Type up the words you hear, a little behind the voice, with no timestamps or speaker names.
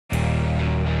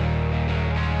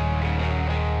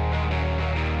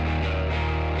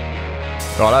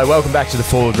Righto, welcome back to the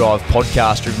Four Wheel Drive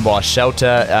podcast driven by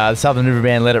Shelter. The Southern River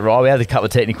Band let it ride. We had a couple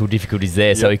of technical difficulties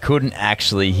there, so we couldn't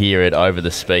actually hear it over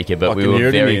the speaker, but we were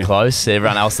very close.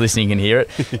 Everyone else listening can hear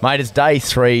it. Mate, it's day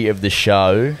 3 of the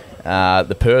show,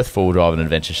 the Perth Four Wheel Drive and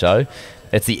Adventure Show.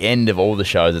 It's the end of all the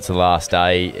shows. It's the last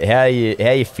day. How are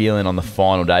you feeling on the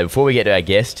final day? Before we get to our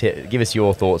guest, give us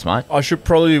your thoughts, mate. I should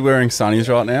probably be wearing sunnies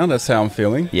right now. That's how I'm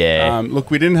feeling. Yeah.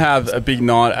 Look, we didn't have a big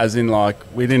night, as in, like,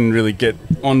 we didn't really get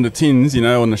on the tins, you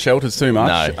know, on the shelters too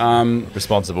much. No.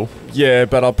 Responsible. Yeah,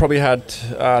 but I probably had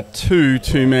too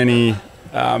many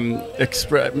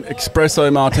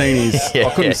espresso martinis. I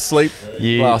couldn't sleep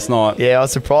last night. Yeah, I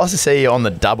was surprised to see you on the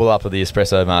double up of the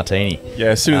espresso martini. Yeah,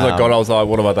 as soon as I got it, I was like,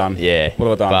 what have I done? Yeah. What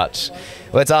have I done? But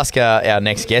let's ask our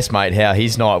next guest, mate, how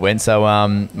his night went. So,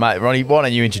 mate, Ronnie, why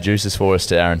don't you introduce us for us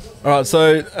to Aaron? All right,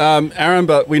 so Aaron,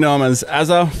 but we know him as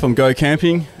Azza from Go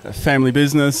Camping, a family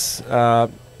business.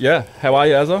 Yeah, how are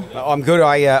you, Azza? I'm good.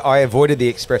 I avoided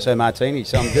the espresso martini,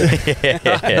 so I'm good. yeah,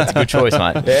 it's a good choice,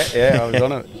 mate. Yeah, I was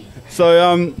on it.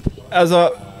 So,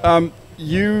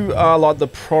 you are like the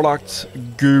product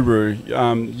guru.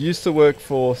 You used to work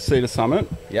for Cedar Summit.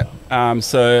 Yep.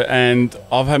 And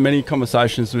I've had many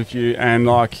conversations with you, and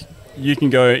like you can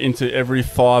go into every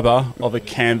fibre of a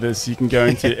canvas. You can go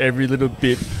into every little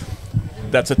bit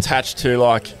that's attached to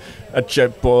like a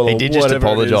jet boil. He did just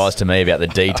apologise to me about the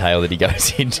detail that he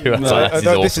goes into.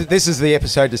 This is the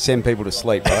episode to send people to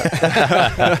sleep, right?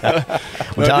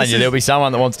 I'm telling you, there'll be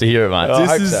someone that wants to hear it, mate.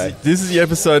 This is the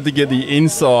episode to get the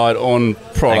inside on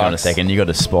products. Hang on a second, you got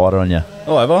a spider on you.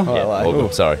 Oh, have I? Yeah,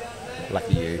 good. Sorry.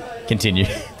 Lucky you. Continue.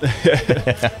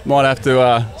 Might have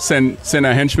to send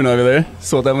our henchman over there,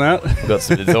 sort that one out.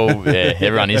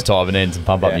 Everyone is typing in some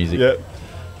pump up music. Yeah.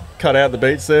 Cut out the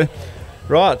beats there.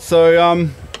 Right, so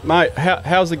mate,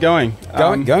 how's it going?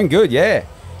 Going good, yeah.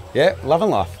 Yeah, loving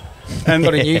life. And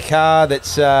got a new car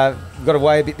that's got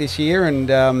away a bit this year, and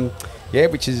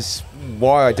which is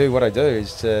why I do what I do,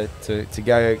 is to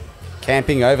go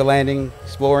camping, overlanding,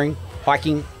 exploring,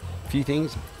 hiking, a few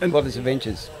things, and a lot of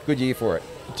adventures. Good year for it.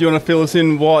 Do you want to fill us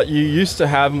in what you used to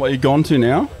have and what you've gone to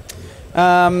now?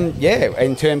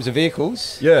 In terms of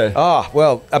vehicles. Yeah. Oh,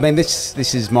 well, I mean,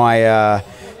 this is my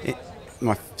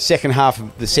my second half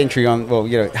of the century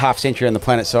half century on the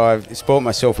planet. So I've spoilt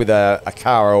myself with a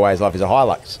car I always love, is a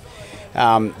Hilux.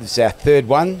 It's our third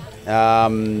one.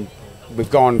 We've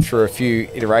gone through a few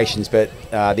iterations, but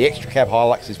the extra cab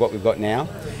Hilux is what we've got now.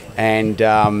 And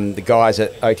the guys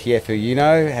at OTF, who you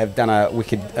know, have done a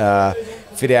wicked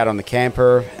fit out on the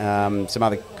camper. Some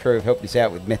other crew have helped us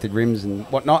out with method rims and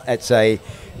whatnot. It's the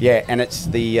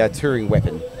touring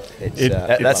weapon.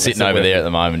 That's sitting over there at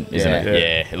the moment, isn't it?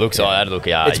 Yeah, it looks like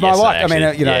that. It's my life. I mean,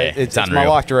 it's my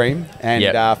life dream, and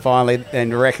finally,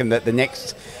 and reckon that the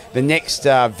next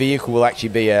vehicle will actually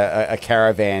be a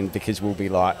caravan, because we'll be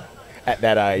like at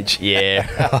that age. Yeah,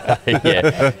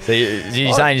 yeah. So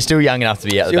you're saying you're still young enough to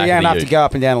be out the back of the young enough to go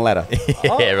up and down a ladder.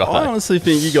 Yeah, right. I honestly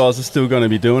think you guys are still going to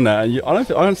be doing that. I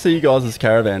don't see you guys as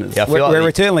caravanners. Yeah, we're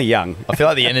eternally young. I feel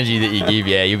like the energy that you give,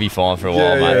 you'll be fine for a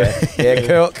while, mate.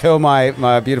 Yeah, Curl,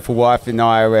 my beautiful wife, and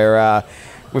I,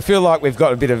 we feel like we've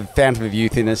got a bit of fountain of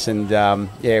youth in us, and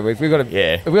we've got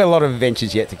a lot of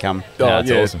adventures yet to come.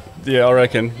 That's awesome. Yeah, I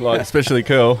reckon, especially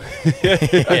Curl.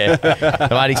 Yeah.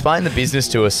 Mate, explain the business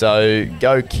to us. So,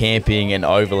 Go Camping and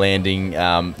Overlanding.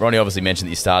 Ronnie obviously mentioned that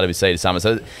you started with Cedar Summit.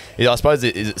 So, I suppose,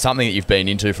 is it something that you've been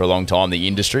into for a long time, the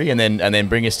industry, and then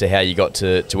bring us to how you got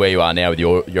to where you are now with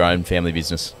your own family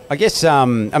business? I guess,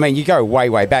 you go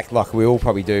way back, like we all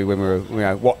probably do when we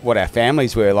were, what our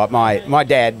families were. Like my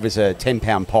dad was a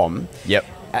 10-pound pom. Yep.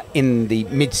 In the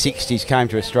mid-60s, came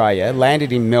to Australia,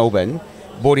 landed in Melbourne,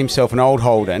 bought himself an old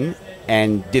Holden,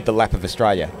 and did the lap of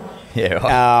Australia. Yeah,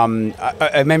 right.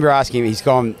 I remember asking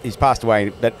him, he's passed away,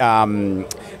 but I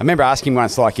remember asking him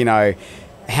once, like,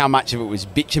 how much of it was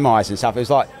bitumised and stuff. It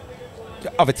was like,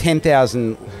 of a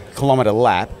 10,000 kilometre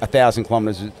lap, 1,000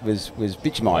 kilometres was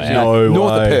bitumised. No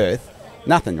north way. of Perth,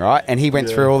 nothing, right? And he went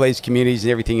through all these communities and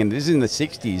everything, and this is in the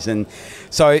 60s. And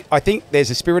so I think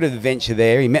there's a spirit of adventure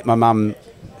there. He met my mum.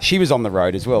 She was on the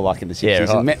road as well, like in the 60s, right.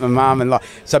 and met my mum. And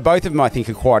so both of them, I think,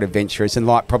 are quite adventurous. And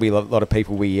like probably a lot of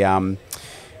people, we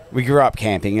grew up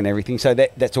camping and everything. So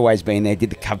that's always been there. Did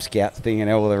the Cub Scouts thing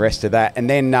and all the rest of that. And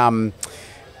then I don't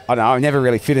know, I never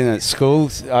really fit in at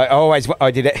schools. I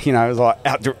did it, it was like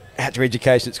outdoor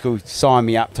education at school, sign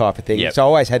me up type of thing. Yep. So I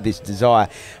always had this desire.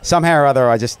 Somehow or other,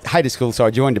 I just hated school, so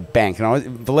I joined a bank.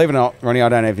 And believe it or not, Ronnie, I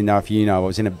don't even know if you know, I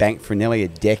was in a bank for nearly a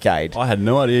decade. I had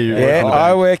no idea you were in a bank.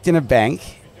 I worked in a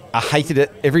bank. I hated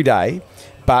it every day,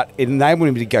 but it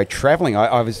enabled me to go travelling.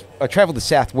 I travelled the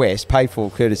southwest, paid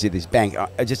for courtesy of this bank.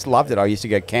 I just loved it. I used to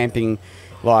go camping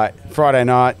Like Friday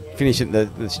night, finish at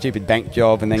the stupid bank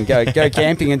job, and then go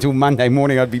camping until Monday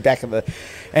morning. I'd be back at the...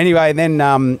 Anyway, and then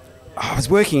I was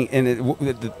working, and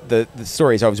the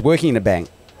story is I was working in a bank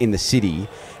in the city,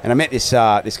 and I met this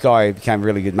guy who became a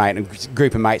really good mate, and a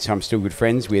group of mates who I'm still good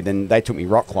friends with, and they took me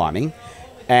rock climbing,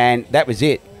 and that was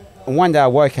it. And one day I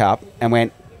woke up and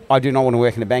went, I do not want to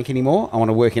work in a bank anymore. I want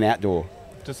to work in outdoor.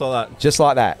 Just like that? Just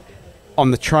like that.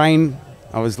 On the train,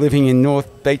 I was living in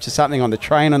North Beach or something. On the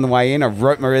train on the way in, I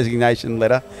wrote my resignation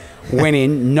letter, went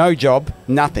in, no job,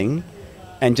 nothing,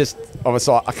 and just, I was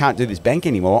like, I can't do this bank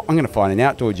anymore. I'm going to find an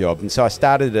outdoor job. And so I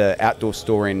started an outdoor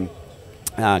store in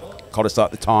Cottesloe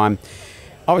at the time.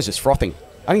 I was just frothing.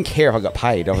 I didn't care if I got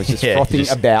paid. I was just frothing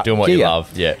just about doing what gear. you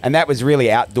love. Yeah, and that was really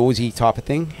outdoorsy type of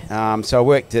thing. So I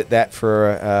worked at that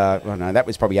for I don't know, that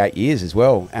was probably 8 years as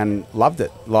well, and loved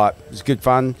it. Like, it was good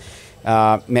fun.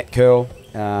 Met Curl.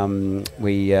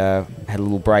 We had a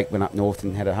little break, went up north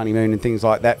and had a honeymoon and things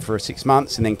like that for 6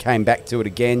 months, and then came back to it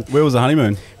again. Where was the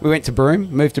honeymoon? We went to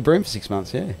Broome, moved to Broome for 6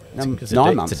 months. Yeah, 9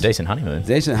 months. It's a decent honeymoon.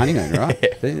 Decent honeymoon,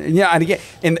 right? Yeah, and again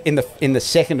in the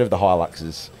second of the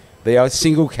Hiluxes. The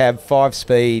single cab,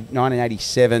 5-speed,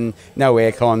 1987, no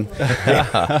aircon,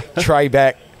 tray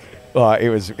back. It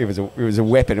was a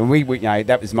weapon, and we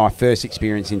that was my first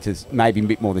experience into maybe a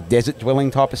bit more the desert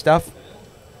dwelling type of stuff.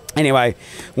 Anyway,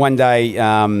 one day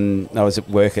I was at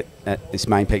work at this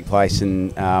Main Peak place,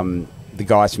 and the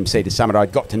guys from Cedar Summit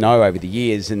I'd got to know over the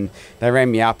years, and they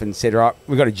rang me up and said, "Right,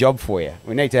 we've got a job for you.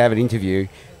 We need to have an interview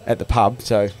at the pub."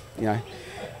 So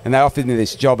and they offered me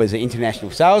this job as an international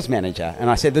sales manager.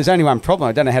 And I said, there's only one problem.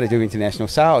 I don't know how to do international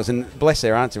sales. And bless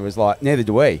their answer was like, neither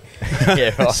do we. Yeah,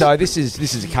 right. So this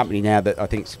is a company now that I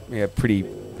think's pretty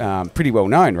well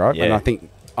known, right? Yeah. And I think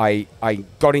I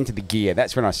got into the gear.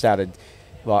 That's when I started,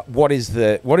 like, what is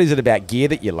it about gear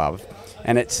that you love?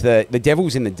 And it's the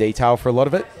devil's in the detail for a lot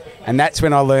of it. And that's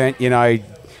when I learned,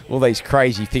 all these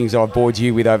crazy things I've bored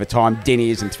you with over time,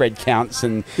 deniers and thread counts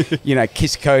and,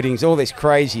 kiss coatings, all these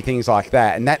crazy things like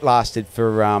that. And that lasted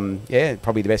for,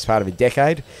 probably the best part of a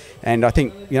decade. And I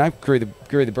think, grew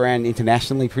the brand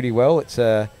internationally pretty well. It's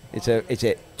a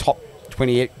top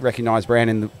 20 recognised brand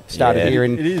in the started here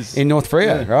in North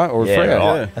Freo, right? Or Freo.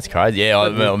 Right. Yeah. That's crazy. Yeah,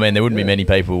 I mean, there wouldn't be many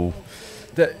people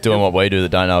doing what we do that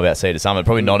don't know about Cedar Summit.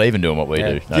 Probably not even doing what we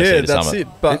do. Cedar Summit. It.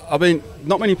 But, I mean,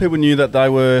 not many people knew that they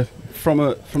were from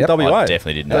WA. I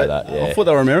definitely didn't know that. Yeah. I thought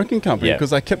they were an American company because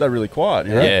they kept that really quiet.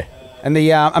 Yeah. And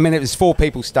it was 4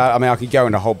 people start. I mean, I could go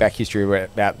into a whole back history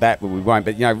about that, but we won't.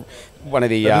 But one of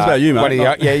the it's about you, mate.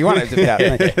 You want it about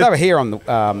they were here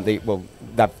on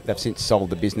they've since sold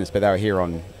the business, but they were here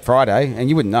on Friday, and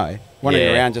you wouldn't know.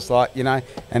 Wandering around just like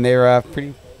and they're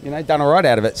pretty done all right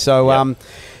out of it. So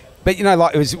but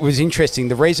it was interesting.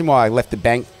 The reason why I left the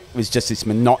bank was just this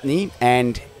monotony,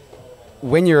 and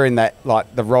when you're in that,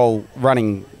 like, the role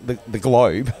running the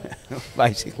globe,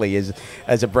 basically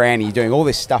as a brand, you're doing all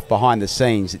this stuff behind the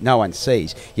scenes that no one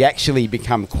sees. You actually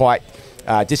become quite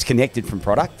disconnected from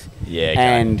product. Yeah. Okay.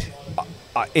 And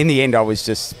in the end, I was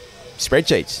just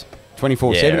spreadsheets,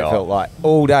 24/7. It felt like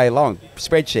all day long.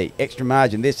 Spreadsheet, extra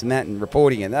margin, this and that, and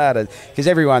reporting and that. Because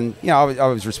everyone, I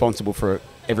was responsible for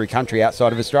every country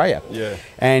outside of Australia. Yeah.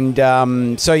 And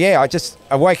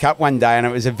I woke up one day and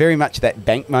it was very much that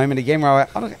bank moment again where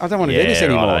I don't want to do this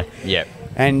anymore. Right. Yeah.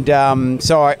 And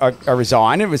so I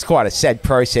resigned. It was quite a sad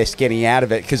process getting out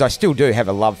of it because I still do have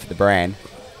a love for the brand.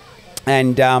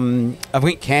 And I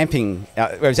went camping.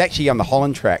 It was actually on the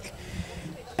Holland track,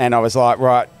 and I was like,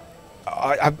 right.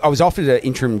 I was offered an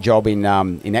interim job in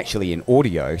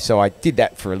audio, so I did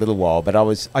that for a little while. But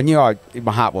I knew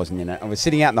my heart wasn't in it. I was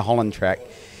sitting out in the Holland track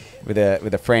with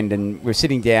a friend, and we were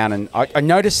sitting down, and I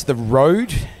noticed the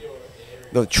road,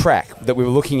 the track that we were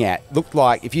looking at looked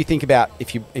like, if you think about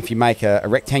if you make a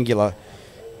rectangular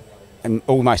and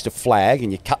almost a flag,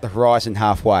 and you cut the horizon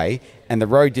halfway, and the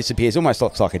road disappears, almost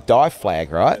looks like a dive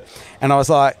flag, right? And I was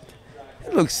like,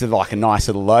 it looks like a nice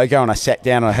little logo. And I sat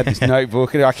down and I had this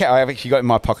notebook, and I've actually got in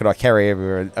my pocket, I carry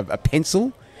everywhere a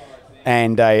pencil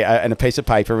and a piece of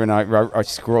paper, and I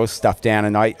scroll stuff down,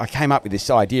 and I came up with this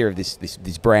idea of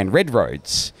this brand, Red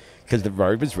Roads, because the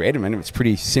road was red. I mean, it was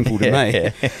pretty simple to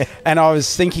me. And I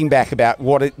was thinking back about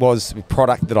what it was, the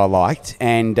product that I liked,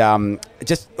 and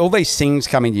just all these things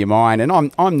come into your mind. And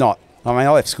I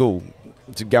left school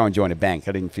to go and join a bank.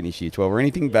 I didn't finish year 12 or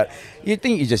anything, but you'd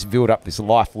think you just build up this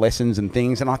life lessons and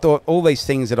things. And I thought all these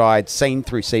things that I had seen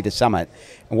through Cedar Summit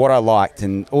and what I liked,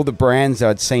 and all the brands that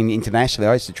I'd seen internationally.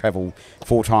 I used to travel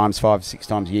 4 times, 5, 6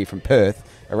 times a year from Perth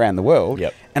around the world.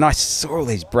 Yep. And I saw all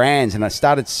these brands, and I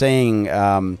started seeing,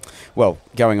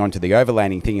 going on to the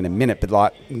overlanding thing in a minute, but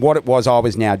like what it was I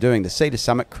was now doing, the Cedar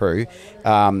Summit crew,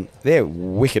 they're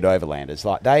wicked overlanders.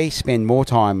 Like they spend more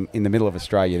time in the middle of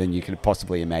Australia than you could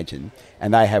possibly imagine,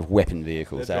 and they have weapon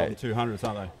vehicles. They're driving 200s,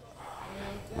 aren't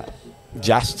they?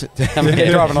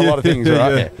 They're driving a lot of things,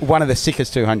 right? Yeah. One of the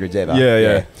sickest 200s ever.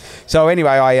 Yeah. So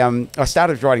anyway, I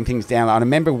started writing things down. I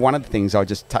remember one of the things I'll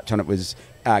just touch on it was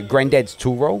Granddad's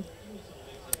tool roll.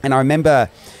 And I remember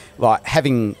like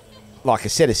having like a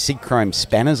set of Sig Chrome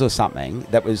spanners or something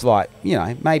that was like, you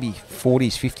know, maybe 40s,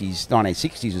 50s,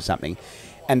 1960s or something.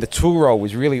 And the tool roll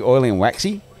was really oily and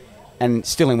waxy and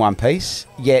still in one piece.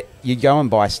 Yet you'd go and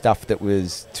buy stuff that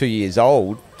was 2 years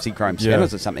old, Sig Chrome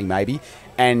spanners or something maybe.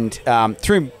 And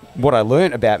through what I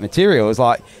learned about material, it was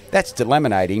like, that's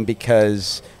delaminating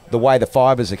because the way the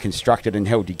fibres are constructed and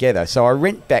held together. So I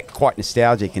went back quite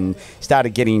nostalgic and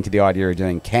started getting into the idea of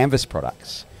doing canvas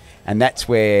products. And that's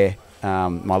where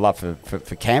my love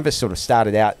for canvas sort of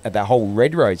started out at the whole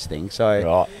Red Roads thing.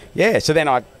 So, so then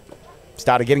I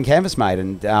started getting canvas made.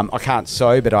 And I can't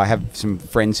sew, but I have some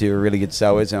friends who are really good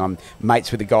sewers. And I'm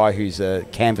mates with a guy who's a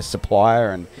canvas supplier.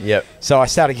 And so I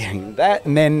started getting that.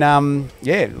 And then,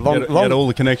 you had all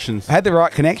the connections. I had the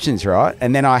right connections, right?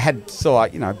 And then I had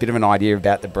sort of like, a bit of an idea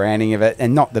about the branding of it.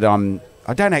 And not that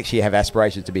I don't actually have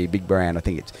aspirations to be a big brand. I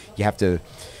think it's you have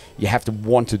to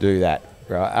want to do that.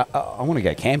 Right, I want to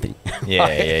go camping.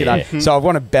 So I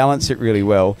want to balance it really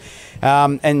well.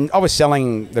 And I was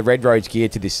selling the Red Roads gear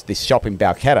to this shop in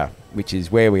Balcatta, which is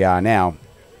where we are now.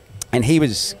 And he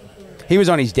was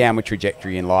on his downward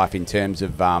trajectory in life in terms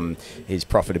of his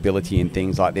profitability and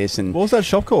things like this. And what was that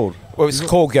shop called? Well, it was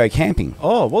called Go Camping.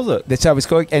 Oh, was it? So it was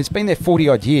called, and it's been there 40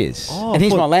 odd years. Oh, and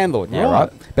he's my landlord now,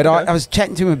 right? But I was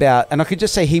chatting to him about, and I could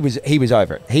just say he was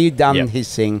over it. He had done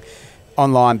his thing,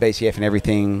 online BCF and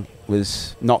everything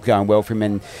was not going well for him,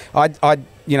 and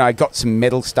I got some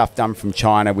metal stuff done from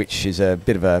China, which is a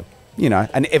bit of a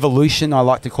an evolution, I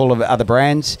like to call, of other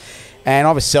brands. And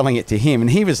I was selling it to him, and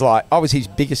he was like, I was his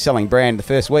biggest selling brand the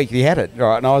first week he had it,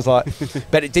 right? And I was like,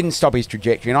 but it didn't stop his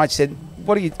trajectory. And I said,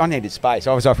 I needed space.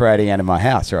 I was operating out of my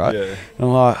house, right? Yeah. And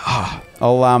I'm like,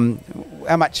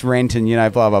 how much rent and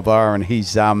blah blah blah. And he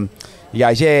goes,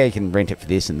 yeah, you can rent it for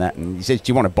this and that. And he says,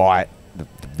 do you want to buy it?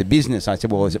 The business. I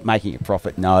said, well, is it making a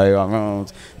profit? No,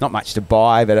 it's not much to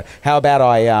buy, but how about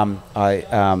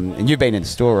and you've been in the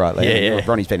store, right? Yeah.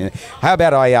 Ronnie's been in there. How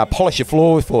about I polish your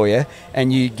floor for you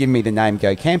and you give me the name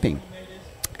Go Camping?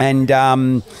 And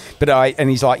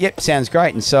he's like, yep, sounds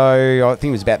great. And so I think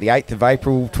it was about the 8th of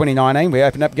April 2019, we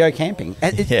opened up Go Camping.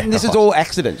 And this is all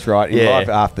accidents, right, in life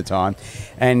half the time.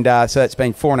 And so it's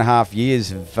been 4.5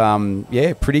 years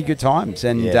of, pretty good times.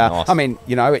 And nice. I mean,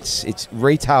 it's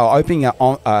retail, opening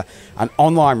an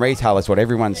online retail is what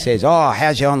everyone says. Oh,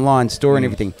 how's your online store and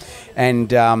everything? And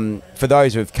for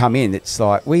those who have come in, it's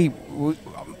like,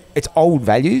 it's old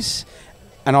values.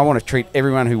 And I want to treat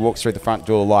everyone who walks through the front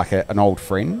door like an old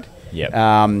friend. Yep.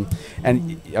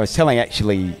 And I was telling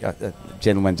actually a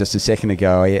gentleman just a second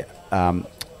ago,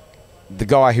 the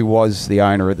guy who was the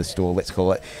owner of the store, let's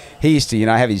call it, he used to,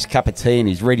 have his cup of tea and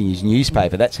he's reading his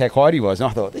newspaper. That's how quiet he was.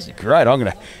 And I thought, this is great. I'm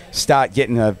going to start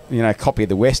getting a copy of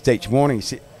the West each morning.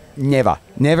 Never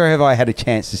have I had a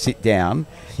chance to sit down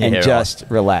and just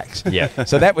relax. Yeah.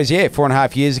 So that was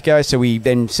 4.5 years ago. So we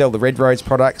then sell the Red Roads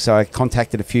products. So I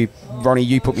contacted a few. Ronnie,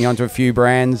 you put me onto a few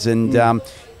brands, and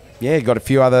got a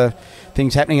few other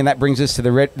things happening. And that brings us to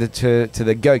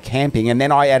the Go Camping. And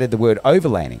then I added the word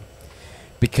overlanding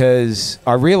because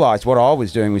I realised what I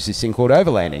was doing was this thing called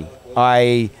overlanding.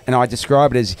 I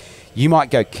describe it as you might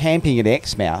go camping at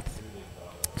Exmouth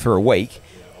for a week,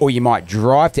 or you might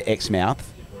drive to Exmouth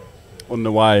on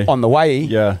the way,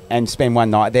 and spend one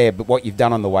night there. But what you've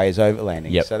done on the way is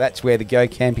overlanding. Yep. So that's where the Go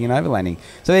Camping and Overlanding.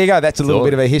 So there you go. That's a little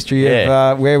bit of a history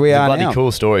of where we are now. It's a bloody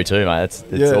cool story too, mate.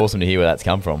 It's awesome to hear where that's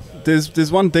come from.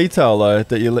 There's one detail though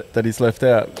that he's left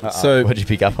out. So what did you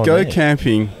pick up on? Go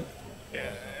Camping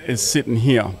is sitting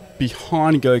here.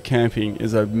 Behind Go Camping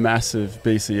is a massive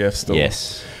BCF store.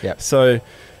 Yes. Yep. So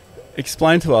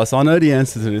explain to us. I know the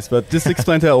answer to this, but just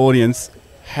explain to our audience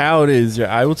how it is you're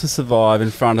able to survive in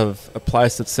front of a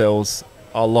place that sells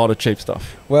a lot of cheap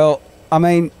stuff. Well, I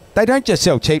mean, they don't just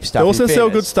sell cheap stuff. They also sell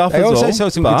good stuff as well. They also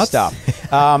sell some good stuff.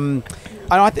 And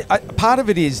part of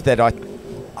it is that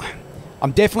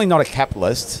I'm definitely not a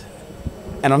capitalist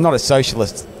and I'm not a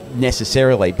socialist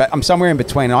necessarily, but I'm somewhere in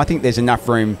between. And I think there's enough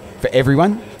room for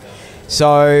everyone.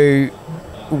 So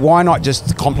why not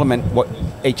just complement what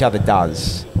each other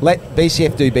does? Let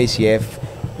BCF do BCF.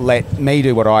 Let me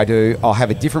do what I do. I'll have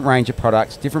a different range of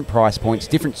products, different price points,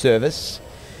 different service.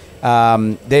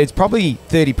 there's probably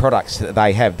 30 products that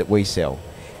they have that we sell.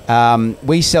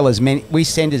 We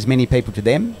send as many people to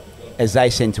them as they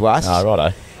send to us. Oh,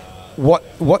 righto.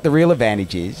 What the real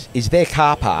advantage is their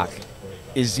car park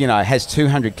has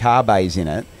 200 car bays in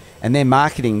it, and they're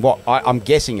marketing what I'm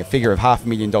guessing a figure of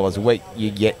 $500,000 a week.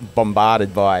 You get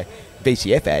bombarded by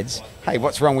VCF ads. Hey,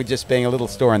 what's wrong with just being a little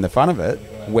store in the front of it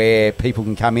where people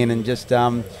can come in and just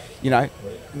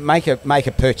make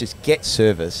a purchase, get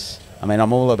service. I mean,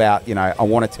 I'm all about, I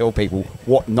want to tell people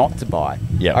what not to buy.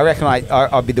 Yep. I reckon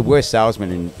I'd be the worst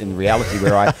salesman in reality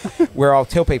where I'll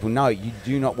tell people, no, you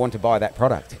do not want to buy that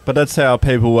product. But that's how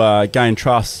people gain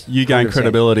trust. You gain 100%.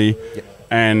 Credibility. Yep.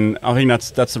 And I think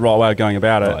that's the right way of going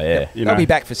about it. Oh, yeah. They'll be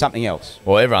back for something else.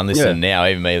 Well, everyone listening now,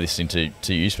 even me listening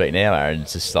to you speak now, Aaron,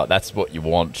 it's just like that's what you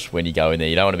want when you go in there.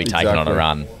 You don't want to be taken on a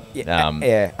run.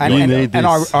 Yeah. And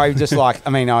I just like,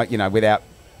 without...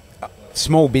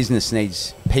 Small business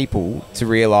needs people to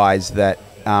realise that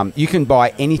you can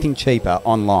buy anything cheaper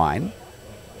online.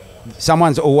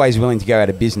 Someone's always willing to go out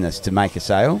of business to make a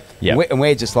sale. Yep. And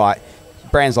we're just like,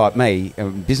 brands like me,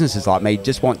 businesses like me,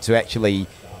 just want to actually,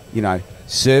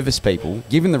 service people,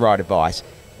 give them the right advice.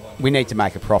 We need to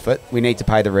make a profit. We need to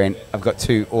pay the rent. I've got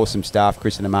 2 awesome staff,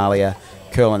 Chris and Amalia,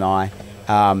 Curl and I.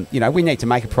 We need to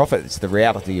make a profit. It's the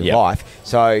reality of life.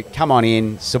 So come on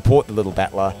in, support the little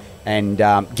battler, and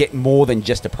get more than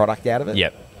just a product out of it.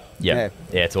 Yep. Yeah,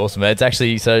 it's awesome. It's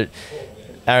actually, so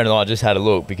Aaron and I just had a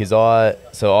look because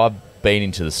I've been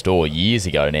into the store years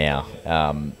ago now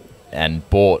and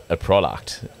bought a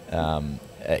product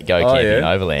at Go Camping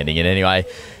Overlanding. And anyway,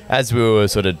 as we were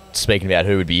sort of speaking about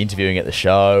who would be interviewing at the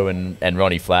show, and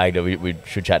Ronnie flagged that we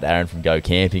should chat to Aaron from Go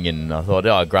Camping, and I thought,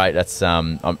 oh, great, that's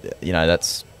I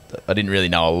didn't really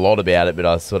know a lot about it, but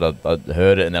I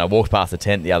heard it, and then I walked past the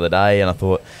tent the other day, and I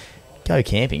thought, Go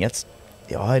Camping,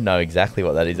 I know exactly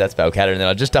what that is. That's Balcatta, and then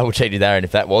I just double checked with Aaron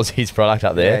if that was his product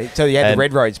up there. Yeah, so you had the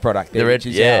Red Roads product there, it's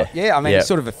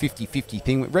sort of a 50-50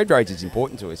 thing. Red Roads is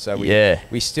important to us, so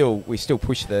we still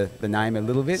push the name a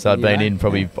little bit. So I'd been in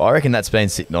probably, I reckon that's been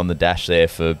sitting on the dash there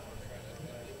for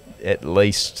at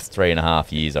least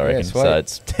 3.5 years, I reckon. So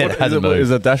it hasn't moved.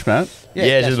 Is it dash mat? Yeah,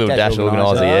 it's just a little dash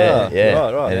organiser.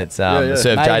 Right. And it's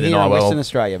served Jade and I well. Western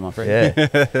Australia, my friend. Yeah,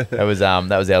 that was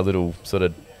our little sort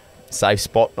of safe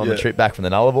spot on the trip back from the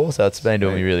Nullarbor, so it's been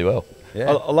doing me really well. Yeah.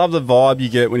 I love the vibe you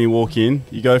get when you walk in.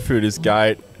 You go through this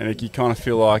gate, and you kind of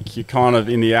feel like you're kind of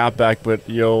in the outback, but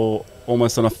you're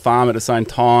almost on a farm at the same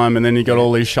time. And then you got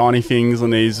all these shiny things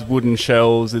on these wooden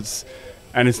shelves. It's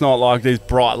not like these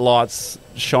bright lights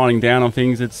shining down on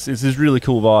things. It's this really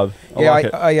cool vibe.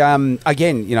 I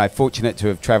again, fortunate to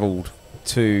have travelled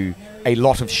to a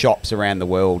lot of shops around the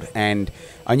world, and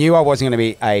I knew I wasn't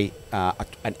going to be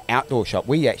an outdoor shop.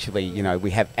 We actually,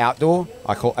 we have outdoor.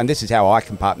 And this is how I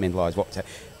compartmentalise what's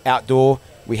outdoor.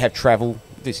 We have travel.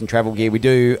 Do some travel gear. We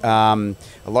do a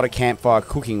lot of campfire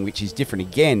cooking, which is different.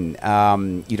 Again,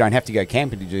 you don't have to go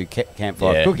camping to do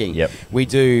campfire cooking. Yep. We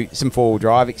do some four-wheel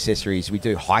drive accessories. We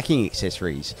do hiking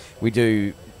accessories. We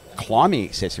do climbing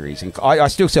accessories, and I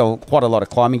still sell quite a lot of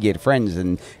climbing gear to friends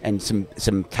and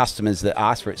some customers that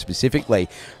ask for it specifically.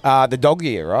 The dog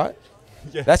gear, right?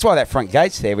 Yeah. That's why that front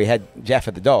gate's there. We had Jaffa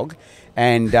the dog,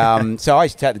 and so I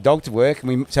used to take the dog to work,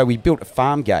 and we built a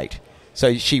farm gate.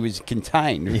 So she was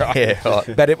contained, right? Yeah,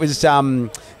 right. But it was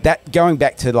that going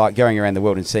back to like going around the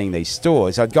world and seeing these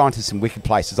stores. I'd gone to some wicked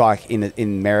places like in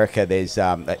America. There's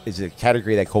a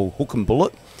category they call hook and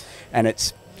bullet, and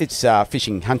it's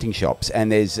fishing hunting shops,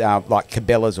 and there's like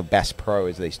Cabela's or Bass Pro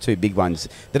is these two big ones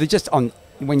that are just on.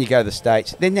 When you go to the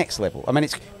States, they're next level. I mean,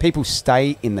 it's people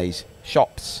stay in these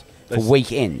shops for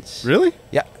weekends. Really?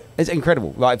 Yeah. It's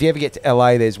incredible. Like, if you ever get to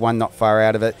LA, there's one not far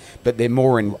out of it, but they're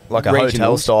more in like a regionals.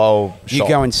 hotel-style shop. You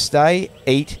go and stay,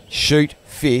 eat, shoot,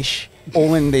 fish,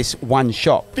 all in this one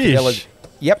shop. Fish?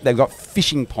 Yep, they've got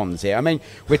fishing ponds there. I mean,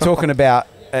 we're talking about,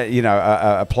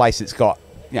 a place that's got,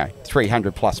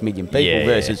 300 plus million people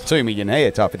versus 2 million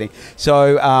here type of thing.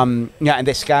 So, and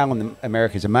their scale in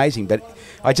America is amazing. But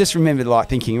I just remember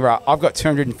thinking, right, I've got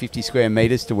 250 square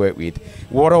meters to work with.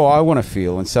 What do I want to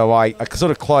feel? And so I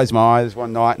sort of closed my eyes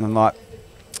one night and I'm like,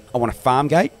 I want a farm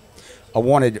gate. I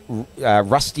wanted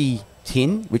rusty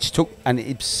tin, which took an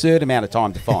absurd amount of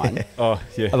time to find. Oh,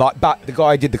 yeah. But the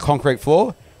guy who did the concrete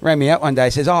floor rang me up one day,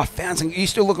 says, I found some, are you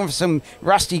still looking for some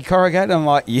rusty corrugated? I'm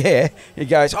like, yeah. He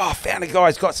goes, I found a guy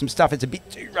who's got some stuff. It's a bit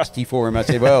too rusty for him. I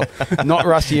said, well, not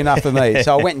rusty enough for me.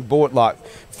 So I went and bought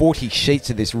 40 sheets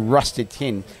of this rusted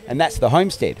tin, and that's the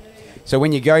homestead. So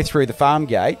when you go through the farm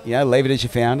gate, leave it as you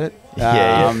found it.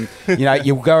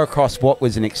 You'll go across what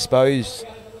was an exposed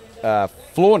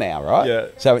floor now, right? Yeah.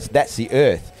 So that's the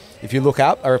earth. If you look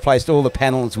up, I replaced all the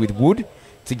panels with wood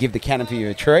to give the canopy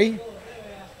of a tree,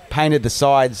 painted the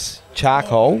sides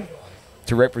charcoal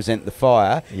to represent the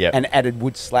fire, and added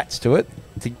wood slats to it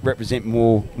to represent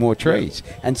more trees.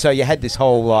 And so you had this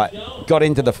whole got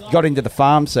into the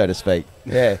farm, so to speak.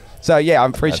 Yeah. So I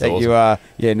appreciate awesome.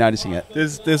 You noticing it.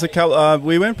 There's a couple.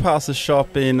 We went past a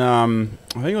shop in I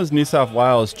think it was New South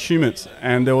Wales, Tumut,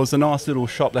 and there was a nice little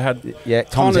shop that had Tom's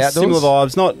kind of Outdoors. similar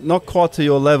vibes, not quite to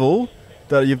your level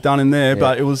that you've done in there,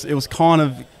 but it was kind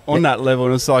of on that level,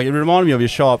 and it's like it reminded me of your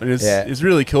shop, and it's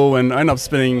really cool. And I ended up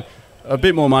spending a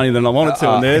bit more money than I wanted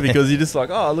to in there because you're just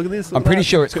like, oh, look at this. I'm pretty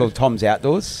sure it's called Tom's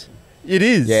Outdoors. It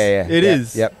is. It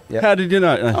is. Yep. How did you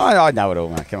know? I know it all,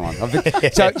 mate. Come on.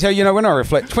 So when I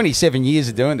reflect, 27 years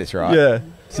of doing this, right? Yeah.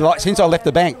 So since I left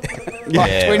the bank,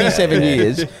 27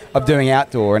 years of doing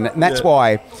outdoor, and that's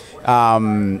why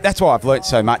I've learnt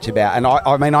so much about. And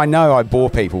I mean, I know I bore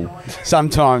people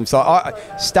sometimes.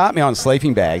 I start me on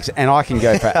sleeping bags, and I can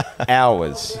go for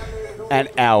hours and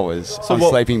hours on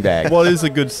sleeping bag. What is a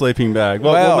good sleeping bag?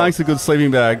 What makes a good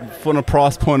sleeping bag on a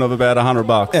price point of about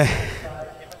 $100?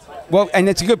 Well, and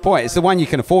it's a good point. It's the one you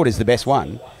can afford is the best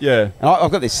one. Yeah. And I've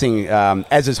got this thing,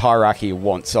 As's hierarchy of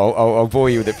wants. I'll bore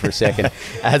you with it for a second.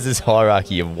 As's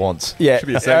hierarchy of wants. Yeah,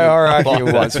 hierarchy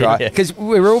of wants, right? Because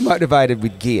we're all motivated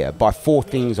with gear by 4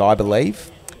 things, I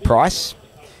believe. Price,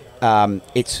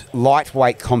 its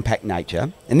lightweight, compact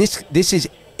nature, and this is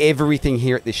everything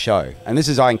here at this show. And this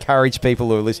is, I encourage people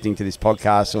who are listening to this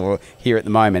podcast or here at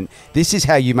the moment, this is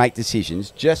how you make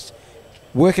decisions. Just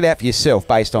work it out for yourself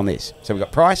based on this. So we've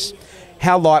got price,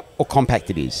 how light or compact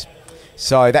it is.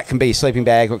 So that can be a sleeping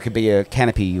bag, or it could be a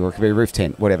canopy, or it could be a roof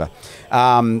tent, whatever.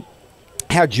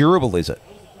 How durable is it?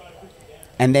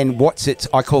 And then what's its,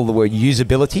 I call the word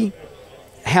usability.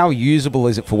 How usable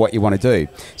is it for what you want to do?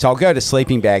 So I'll go to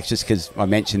sleeping bags just because I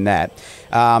mentioned that.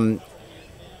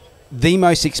 The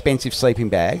most expensive sleeping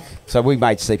bag, so we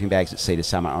made sleeping bags at Cedar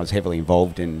Summit. I was heavily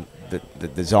involved in the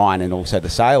design and also the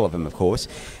sale of them, of course.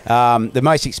 The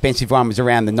most expensive one was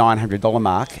around the $900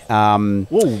 mark. Whoa,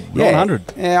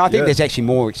 $900? Yeah, I think there's actually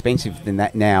more expensive than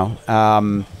that now.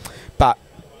 But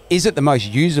is it the most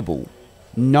usable?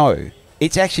 No.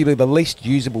 It's actually the least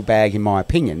usable bag in my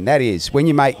opinion. That is, when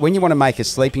you want to make a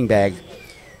sleeping bag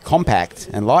compact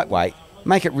and lightweight,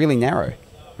 make it really narrow,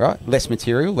 right? Less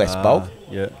material, less bulk.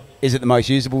 Yeah. Is it the most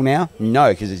usable now?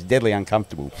 No, because it's deadly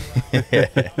uncomfortable.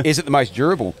 Is it the most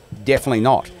durable? Definitely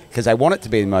not, because they want it to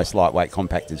be the most lightweight,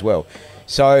 compact as well.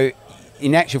 So,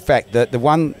 in actual fact, the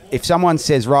one, if someone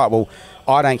says, right, well,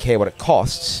 I don't care what it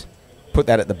costs, put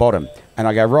that at the bottom. And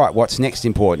I go, right, what's next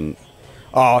important?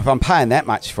 Oh, if I'm paying that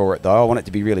much for it, though, I want it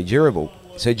to be really durable.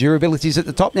 So durability is at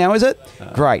the top now, is it?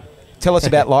 Great. Tell us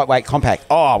about lightweight, compact.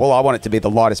 Oh, well, I want it to be the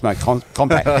lightest, most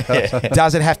compact.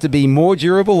 Does it have to be more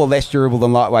durable or less durable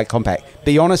than lightweight, compact?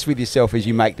 Be honest with yourself as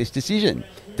you make this decision.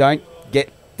 Don't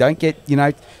get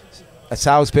a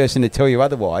salesperson to tell you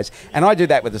otherwise. And I do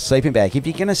that with a sleeping bag. If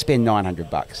you're going to spend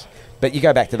 $900, but you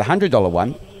go back to the $100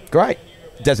 one, great.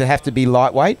 Does it have to be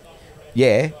lightweight?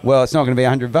 Yeah. Well, it's not going to be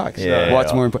 $100. Yeah,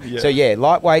 What's more important? Yeah. So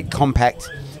lightweight, compact.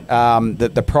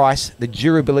 The price, the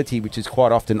durability, which is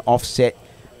quite often offset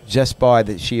just by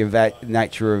the sheer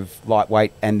nature of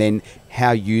lightweight, and then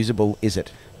how usable is it?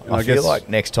 I feel like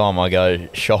next time I go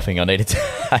shopping, I need to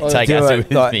take us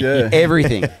with me. Yeah.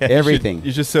 Everything.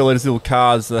 You just sell these little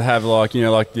cards that have like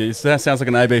this. That sounds like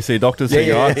an ABC doctor's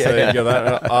thing, right? So you got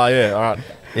that. Oh yeah, all right.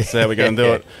 That's how we're going to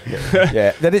do it.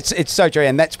 Yeah, that it's so true,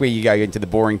 and that's where you go into the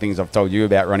boring things I've told you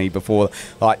about, Ronnie, before.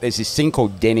 Like there's this thing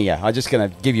called denier. I'm just going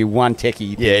to give you one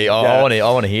techie. Yeah, I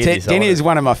want to hear this. Denier is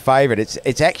one of my favourite.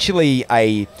 It's actually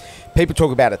people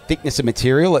talk about a thickness of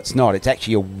material. It's not. It's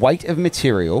actually a weight of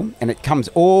material, and it comes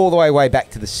all the way back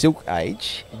to the silk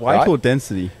age. Weight or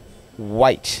density?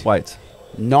 Weight.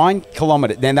 9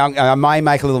 kilometres. Now, I may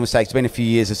make a little mistake. It's been a few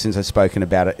years since I've spoken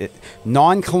about it.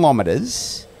 9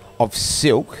 kilometres of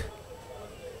silk,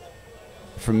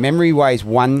 from memory, weighs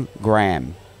 1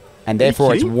 gram, and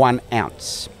therefore it's 1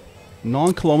 ounce.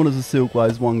 9 kilometres of silk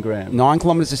weighs 1 gram. 9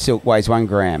 kilometres of silk weighs 1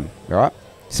 gram. Right.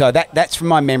 So that's from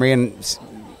my memory, and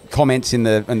comments in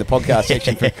the podcast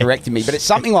section for correcting me. But it's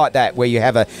something like that, where you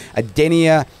have a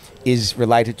denier is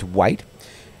related to weight.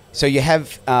 So you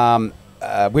have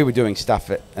we were doing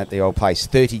stuff at the old place,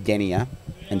 30 denier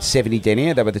and 70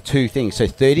 denier. They were the two things. So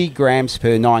 30 grams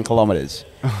per 9 kilometres.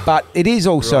 But it is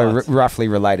also roughly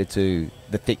related to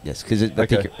the thickness, because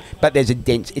thicker. But there's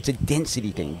it's a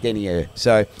density thing, denier.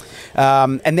 So,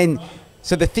 and then,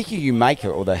 so the thicker you make it,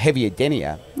 or the heavier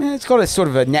denier, it's got a sort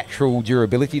of a natural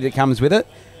durability that comes with it,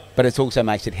 but it also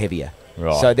makes it heavier.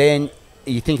 Right. So then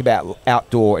you think about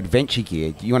outdoor adventure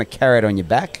gear. Do you want to carry it on your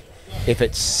back? If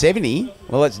it's 70,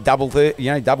 well, it's double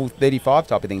 35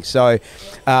 type of thing. So,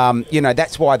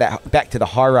 that's why that back to the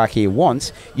hierarchy of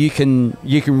wants. You can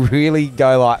really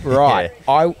go like, right,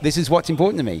 this is what's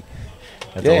important to me.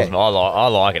 That's awesome. I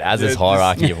like it as this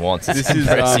hierarchy of wants. It's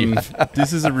impressive.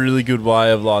 This is a really good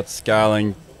way of like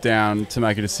scaling down to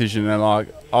make a decision. And like,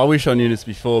 I wish I knew this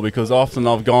before, because often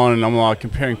I've gone and I'm like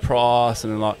comparing price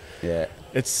and like,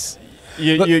 it's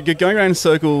you're going around in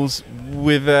circles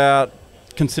without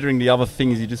considering the other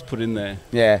things you just put in there.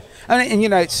 Yeah,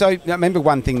 and so I remember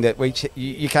one thing that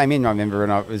you came in. I remember,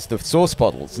 and it was the sauce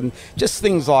bottles and just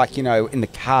things like in the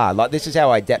car. Like, this is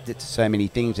how I adapt it to so many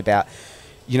things about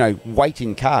weight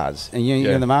in cars, and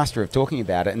you're the master of talking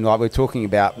about it. And like, we're talking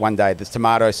about one day this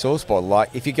tomato sauce bottle.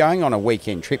 Like, if you're going on a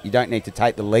weekend trip, you don't need to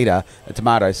take the litre of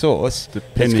tomato sauce.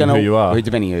 Depending who you are.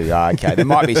 Depending who you are, okay. There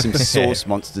might be some sauce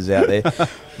monsters out there,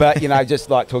 but just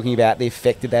like talking about the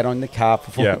effect of that on the car,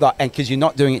 and because you're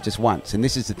not doing it just once. And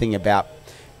this is the thing about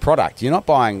product. You're not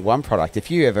buying one product. If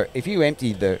you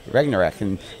emptied the Ragnarok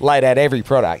and laid out every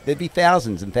product, there'd be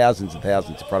thousands and thousands and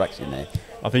thousands of products in there.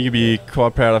 I think you'd be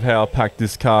quite proud of how I packed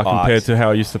this car compared to how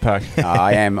I used to pack.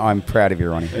 I am. I'm proud of you,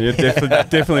 Ronnie. You're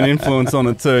definitely an influence on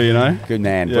it too, Good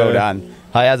man. Yeah. Well done.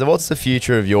 Hey, Azza, what's the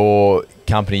future of your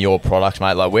company, your products,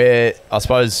 mate? Like, where, I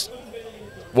suppose,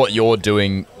 what you're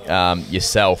doing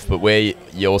yourself, but where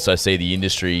you also see the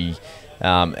industry,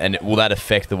 and will that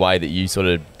affect the way that you sort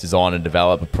of design and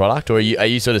develop a product? Or are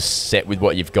you sort of set with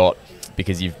what you've got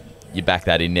because you back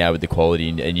that in now with the quality,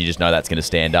 and you just know that's going to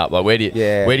stand up? Like, where do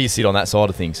you sit on that side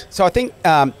of things? So I think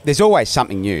there's always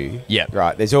something new. Yeah.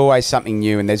 Right. There's always something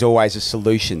new, and there's always a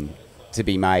solution to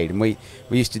be made. And we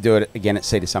used to do it again at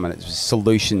Cedar Summit. It was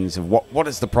solutions of what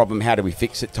is the problem, how do we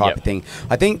fix it type of thing.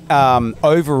 I think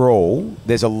overall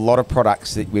there's a lot of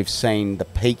products that we've seen the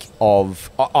peak of,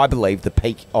 I believe, the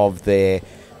peak of their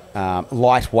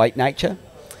lightweight nature.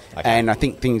 Okay. And I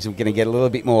think things are going to get a little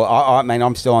bit more. I mean,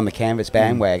 I'm still on the canvas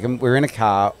bandwagon. We're in a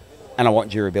car, and I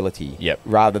want durability,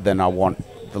 rather than I want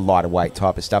the lighter weight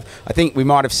type of stuff. I think we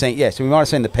might have seen,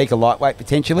 the peak of lightweight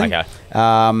potentially. Okay.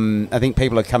 I think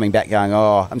people are coming back going,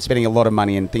 I'm spending a lot of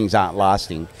money and things aren't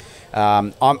lasting.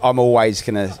 I'm always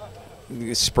going to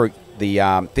spruik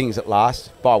the things that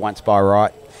last. Buy once, buy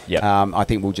right. Yep. I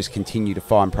think we'll just continue to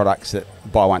find products that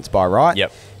buy once, buy right.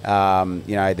 Yep.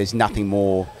 There's nothing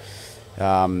more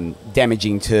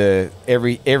damaging to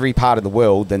every part of the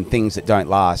world than things that don't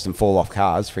last and fall off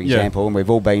cars, for example. And we've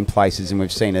all been places and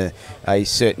we've seen a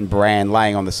certain brand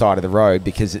laying on the side of the road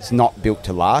because it's not built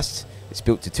to last. It's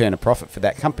built to turn a profit for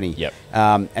that company. Yep.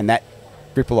 And that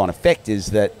ripple-on effect is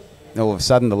that all of a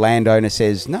sudden the landowner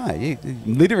says, no, you're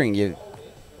littering your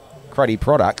cruddy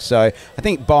product. So I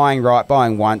think buying right,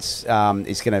 buying once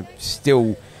is going to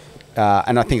still...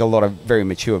 and I think a lot of very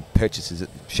mature purchasers at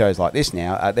shows like this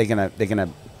now, they're gonna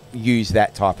use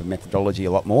that type of methodology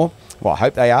a lot more. Well, I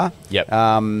hope they are. Yep.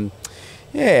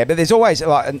 But there's always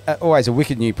always a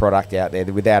wicked new product out there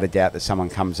that without a doubt that someone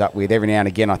comes up with. Every now and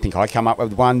again, I think I come up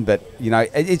with one, but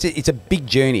it's a big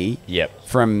journey. Yep.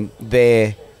 From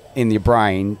there in your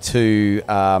brain to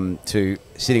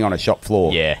sitting on a shop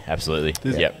floor. Yeah, absolutely.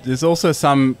 There's also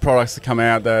some products that come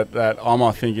out that I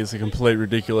might think is a complete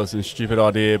ridiculous and stupid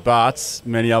idea, but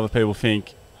many other people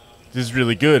think this is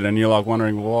really good, and you're like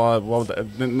wondering why.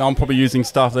 I'm probably using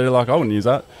stuff that they're like, I wouldn't use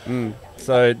that.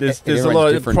 So there's a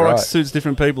lot of products suits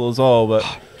different people as well, but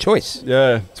choice.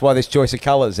 Yeah, that's why there's choice of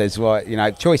colours. That's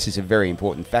why choice is a very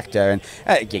important factor. And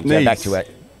again, go back to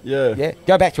it. Yeah.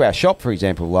 Go back to our shop, for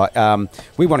example. Like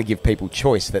we want to give people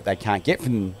choice that they can't get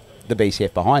from the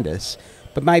BCF behind us,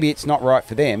 but maybe it's not right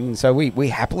for them. And so we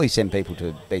happily send people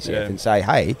to BCF and say,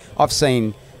 hey, I've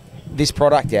seen this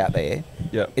product out there.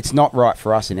 It's not right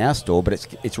for us in our store, but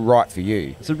it's right for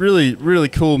you. It's a really, really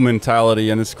cool mentality,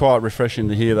 and it's quite refreshing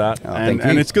to hear that.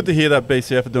 And it's good to hear that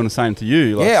BCF are doing the same to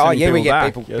you. Like we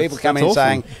get people come in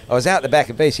saying, I was out the back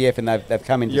of BCF and they've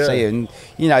come in to see you. And,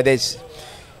 there's...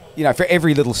 for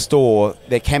every little store,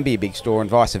 there can be a big store and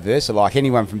vice versa. Like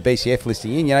anyone from BCF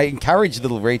listing in, encourage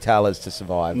little retailers to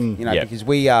survive, because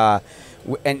we are,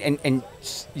 and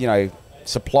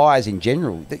suppliers in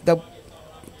general, they'll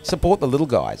support the little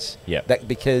guys. Yeah.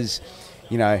 Because,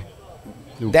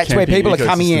 that's where people are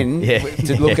coming in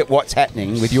to look at what's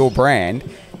happening with your brand.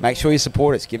 Make sure you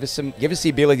support us. Give us the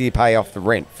ability to pay off the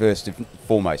rent first and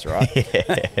foremost, right?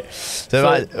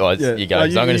 So you go.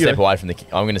 So I'm going to step away from the.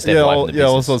 I'm going to step away from the business. Yeah,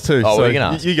 also too. Oh, we're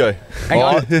going to. You go. Hang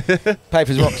on.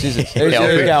 Papers, rock, scissors. Who's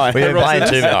going? We've been playing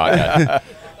too much. Okay.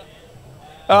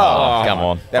 Oh, come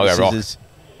on. That was rock. scissors.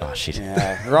 Oh shit.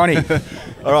 Yeah. Ronnie.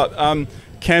 All right.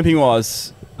 Camping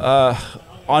wise,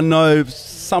 I know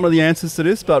some of the answers to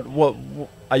this, but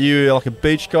Are you like a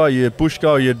beach guy? Are you a bush guy?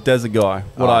 Or are you a desert guy?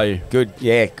 What are you? Good.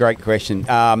 Yeah, great question.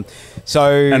 And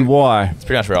why? It's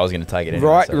pretty much where I was going to take it.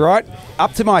 Anyway, Right.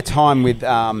 Up to my time with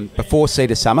before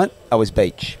Cedar Summit, I was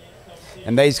beach,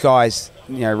 and these guys,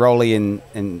 Rolly and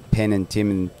Penn and Tim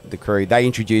and the crew, they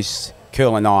introduced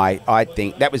Curl and I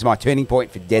think that was my turning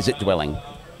point for desert dwelling.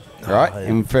 Right,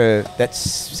 and that's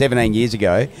 17 years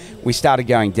ago, we started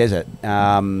going desert.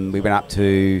 We went up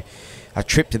to a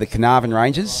trip to the Carnarvon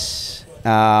Ranges,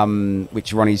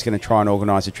 which Ronnie's going to try and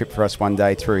organise a trip for us one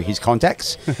day through his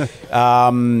contacts,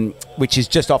 which is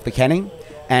just off the Canning,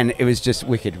 and it was just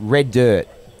wicked. Red dirt,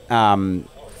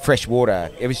 fresh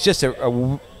water. It was just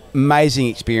a amazing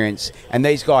experience, and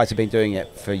these guys have been doing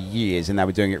it for years, and they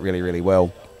were doing it really, really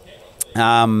well.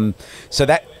 So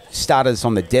that started us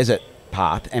on the desert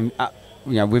path, and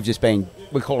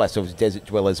we call ourselves desert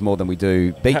dwellers more than we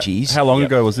do beachies. How long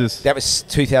ago was this? That was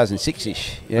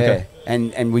 2006ish. Okay.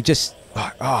 And we just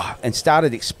and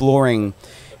started exploring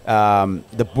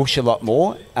the bush a lot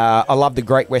more. I love the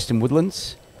Great Western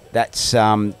Woodlands. That's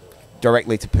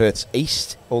directly to Perth's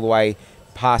east, all the way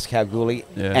past Kalgoorlie,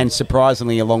 and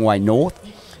surprisingly a long way north.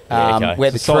 Where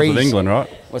it's the size of England, right?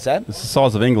 What's that? It's the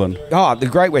size of England. The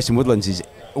Great Western Woodlands is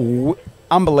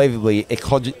unbelievably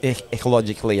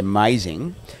ecologically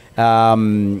amazing,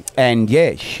 and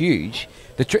huge.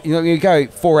 You go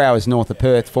 4 hours north of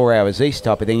Perth, 4 hours east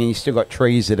type of thing, and you still got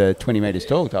trees that are 20 metres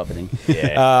tall type of thing,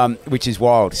 which is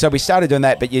wild. So we started doing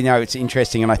that, but it's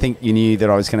interesting, and I think you knew that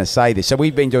I was going to say this. So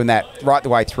we've been doing that right the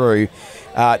way through.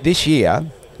 This year,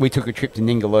 we took a trip to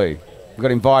Ningaloo. We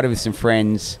got invited with some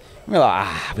friends. We're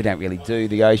like, we don't really do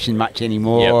the ocean much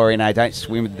anymore, don't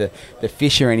swim with the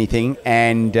fish or anything.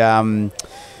 And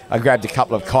I grabbed a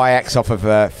couple of kayaks off of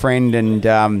a friend,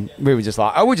 and we were just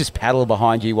like, we'll just paddle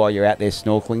behind you while you're out there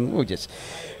snorkeling.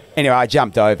 Anyway, I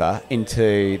jumped over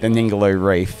into the Ningaloo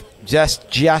Reef, just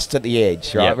at the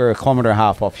edge, right? We're 1.5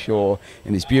 kilometres offshore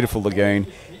in this beautiful lagoon.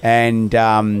 And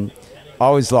I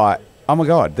was like, oh my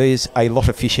God, there's a lot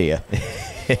of fish here.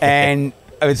 And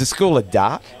it was a school of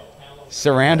dart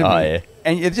surrounded me.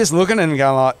 And you're just looking at them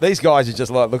going like, these guys are just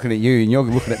like looking at you, and you're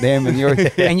looking at them, and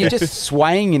you're just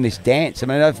swaying in this dance. I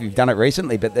mean, I don't know if you've done it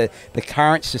recently, but the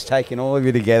current's just taking all of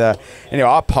you together. Anyway,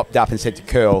 I popped up and said to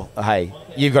Curl, hey,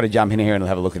 you've got to jump in here and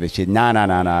have a look at this shit.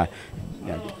 No.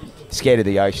 Scared of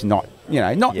the ocean, not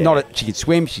that she can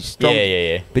swim, she's strong.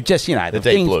 But just,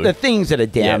 the things that are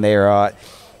down there, right?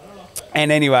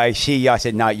 And anyway, I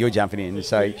said, no, you're jumping in.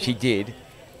 So she did.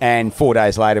 And 4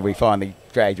 days later, we finally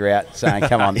dragged her out saying,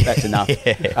 come on, that's enough.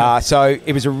 So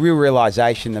it was a real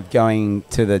realisation of going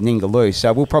to the Ningaloo.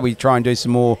 So we'll probably try and do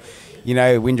some more,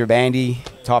 Windrabandi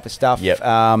type of stuff.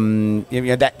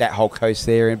 That whole coast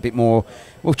there, a bit more.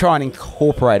 We'll try and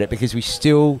incorporate it because we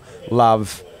still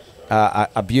love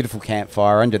a beautiful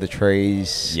campfire under the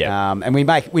trees. And we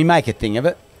make a thing of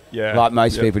it. Like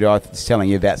most people do. I was telling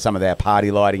you about some of our party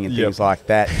lighting and things like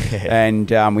that.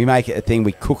 And we make it a thing.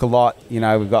 We cook a lot.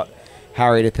 We've got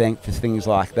Harry to thank for things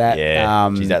like that.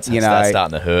 Geez, that's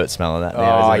starting to hurt smelling that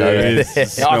now.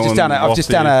 I've just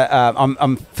done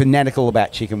I'm fanatical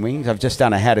about chicken wings. I've just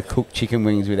done a how to cook chicken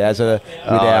wings with Azza,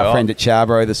 with our friend at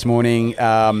Charbro this morning.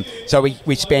 So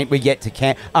we get to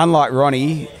camp. Unlike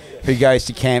Ronnie, who goes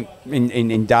to camp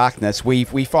in darkness,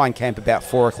 we find camp about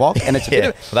 4 o'clock, and it's a bit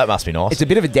of, that must be nice. It's a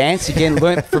bit of a dance. Again,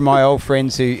 learnt from my old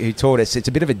friends who taught us. It's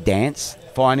a bit of a dance,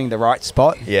 finding the right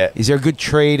spot. Is there a good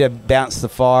tree to bounce the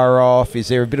fire off? Is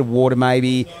there a bit of water,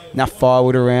 maybe enough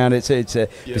firewood around it? So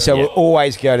we'll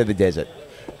always go to the desert.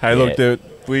 Hey, look, dude,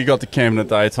 we got to camp in the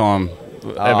daytime.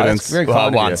 Evidence. Very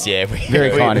kind of you. Very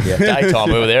kind of you.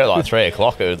 Daytime, we were there at like 3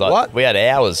 o'clock. It was like what? We had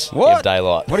hours of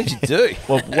daylight. What did you do?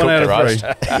 Well, 1 out of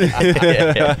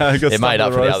 3. It made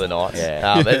up for the other night.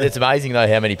 It's amazing though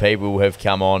how many people have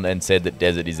come on and said that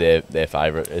desert is their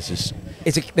favourite. It's just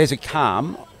there's a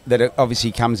calm that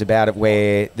obviously comes about it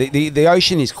where the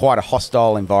ocean is quite a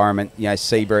hostile environment.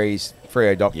 Sea breeze,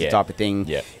 Freodopter type of thing.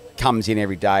 Comes in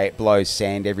every day. It blows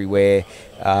sand everywhere.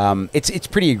 It's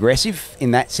pretty aggressive in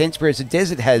that sense. Whereas the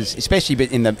desert has, especially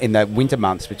in the winter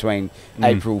months between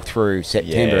April through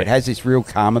September, it has this real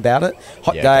calm about it.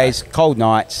 Hot days, cold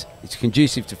nights. It's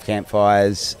conducive to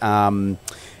campfires, and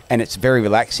it's very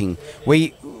relaxing.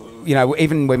 We,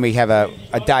 even when we have a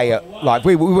day like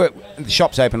we were, the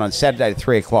shop's open on Saturday to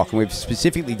 3 o'clock, and we've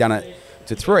specifically done it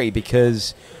to 3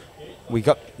 because we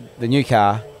got the new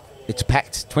car. It's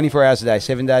packed 24 hours a day,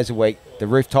 7 days a week. The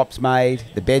rooftop's made,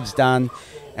 the bed's done,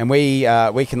 and we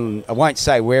can. I won't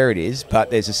say where it is, but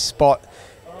there's a spot,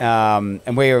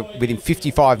 and we're within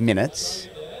 55 minutes.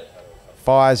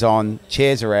 Fire's on,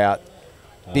 chairs are out.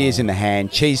 beers in the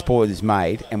hand, cheese pour is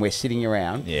made, and we're sitting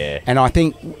around. Yeah. And I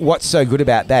think what's so good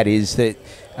about that is that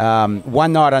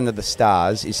one night under the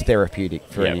stars is therapeutic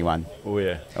for anyone. Oh,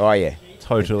 yeah. Oh, yeah.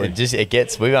 Totally.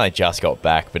 We've only just got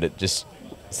back, but it just...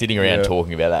 Sitting around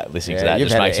talking about that, listening to that,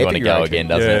 just makes you want to go again,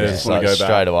 doesn't it? Just want to go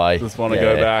straight away. Just want to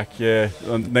go back,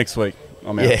 next week.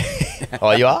 I'm out. Yeah.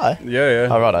 Oh, you are? Yeah.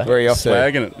 Oh, righto. Where are you off to?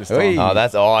 Swagging it this time.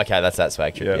 Okay, that's that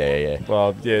swag trip. Yeah.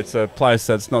 Well, it's a place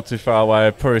that's not too far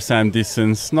away, probably same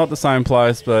distance. Not the same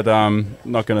place, but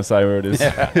not going to say where it is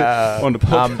on the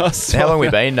podcast. How long have we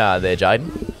been there,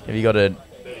 Jaden? Have you got a...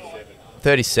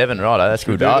 37, righto, that's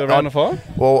good. Around the fire?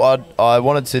 Well, I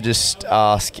wanted to just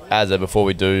ask Azza before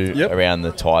we do around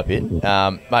the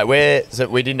Tyrepit. Mate,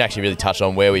 we didn't actually really touch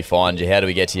on where we find you. How do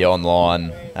we get to you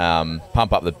online?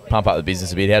 Pump up the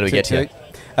business a bit. How do we get to you?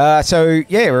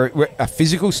 We're a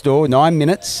physical store, 9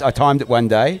 minutes. I timed it one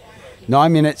day.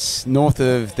 9 minutes north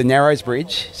of the Narrows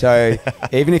Bridge. So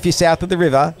even if you're south of the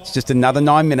river, it's just another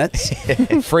 9 minutes.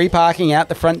 Free parking out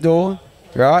the front door.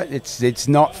 Right, it's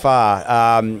not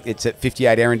far. It's at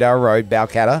 58 Erindale Road,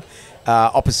 Balcatta,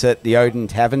 opposite the Odin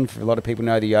Tavern. For a lot of people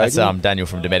know the Odin. That's Daniel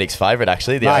from Dometic's favourite,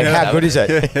 actually. Mate, how good is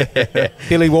it?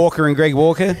 Billy Walker and Greg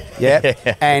Walker. Yeah,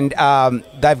 and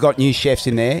they've got new chefs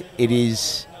in there.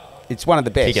 It's one of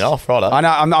the best. Kicking off, right? I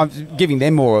know. I'm giving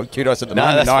them more kudos at the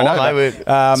moment. That's fine, mate.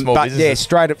 Small but businesses.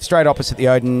 straight opposite the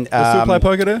Odin. Still play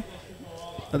poker there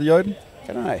at the Odin?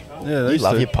 I don't know. Yeah, you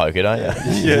love your poker, don't you?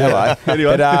 Yeah.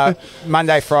 Anyway. But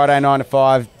Monday, Friday, 9 to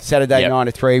 5, Saturday, 9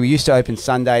 to 3. We used to open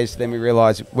Sundays, then we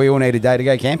realised we all need a day to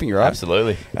go camping, right?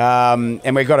 Absolutely.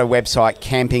 And we've got a website,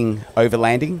 Camping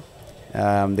Overlanding.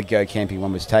 The Go Camping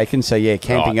one was taken. So,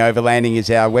 Camping Overlanding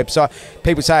is our website.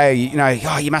 People say,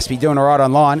 you must be doing all right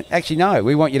online. Actually, no.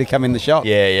 We want you to come in the shop.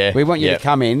 Yeah. We want you to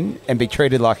come in and be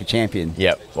treated like a champion.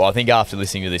 Yep. Well, I think after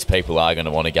listening to this, people are going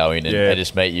to want to go in and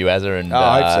just meet you, Azza, and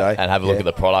I hope so. and have a look at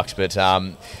the products. But,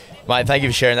 mate, thank you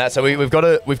for sharing that. So we've got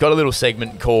a little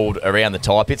segment called Around the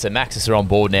Tyrepit. So Maxxis are on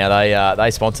board now.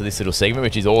 They sponsor this little segment,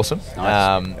 which is awesome.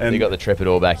 Nice. They've got the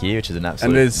Tyrepit back here, which is an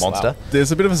absolute monster.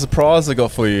 There's a bit of a surprise I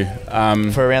got for you.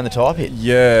 For Around the Tyrepit?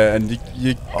 Yeah, and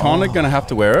you're kind of going to have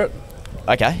to wear it.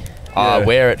 Okay.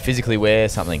 Physically wear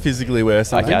something.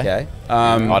 Okay.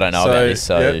 I don't know about this,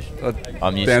 so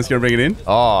I'm used. Dan's going to bring it in.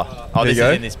 This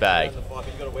is in this bag.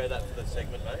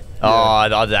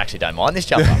 I actually don't mind this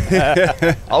jumper.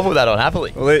 I'll put that on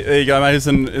happily. Well, there you go, mate. Here's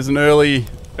an early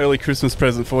Christmas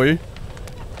present for you.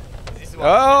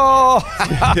 Oh!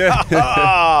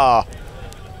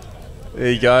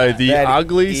 There you go. The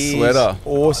ugly sweater.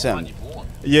 Awesome.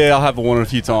 Yeah, I have worn it a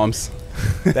few times.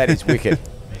 That is wicked.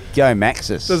 Go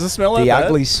Maxxis. Does it smell like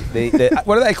that?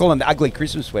 What do they call them? The ugly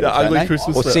Christmas sweater. The ugly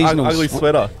Christmas or sweater. Seasonal ugly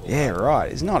sweater. Yeah,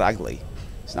 right. It's not ugly.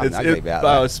 There's nothing ugly about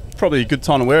that. It's probably a good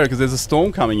time to wear it because there's a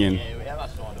storm coming in. How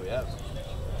much time do we have?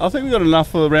 I think we've got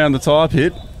enough around the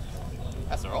Tyrepit.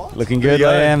 That's all right. Looking good,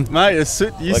 Liam. Mate, you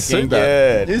suit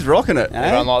that. He's rocking it.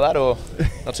 Run like that or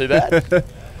not too bad?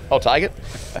 I'll take it.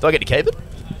 Do I get to keep it?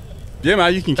 Yeah,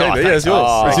 mate, you can keep it. Yeah, it's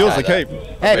yours. It's yours to keep.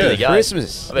 Happy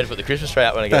Christmas. I better put the Christmas tree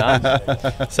up when I get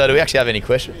home. So do we actually have any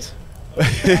questions?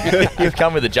 You've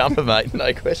come with a jumper, mate.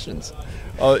 No questions.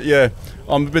 Oh, yeah.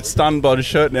 I'm a bit stunned by the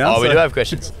shirt now. We do have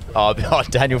questions.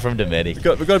 Daniel from Dometic. We've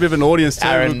got a bit of an audience too.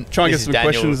 Aaron, we'll try and get some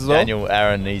questions as well.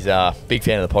 Aaron, he's a big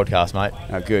fan of the podcast, mate.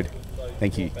 Oh, good.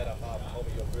 Thank you.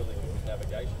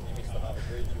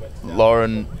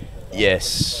 Lauren,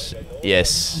 yes.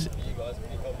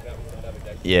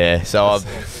 Yeah, so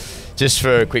just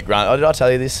for a quick run, did I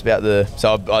tell you this about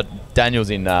Daniel's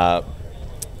in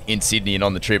Sydney and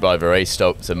on the trip over east.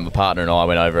 So my partner and I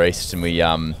went over east and we're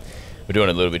doing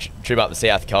a little bit trip up the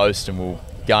south coast and we're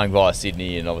going via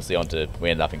Sydney and obviously we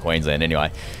ended up in Queensland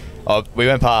anyway. We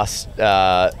went past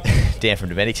Dan from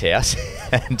Dometic's house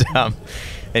and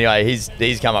anyway,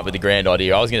 he's come up with the grand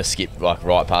idea. I was going to skip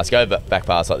right past, go back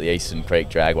past the Eastern Creek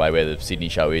Dragway where the Sydney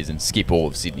show is, and skip all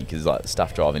of Sydney because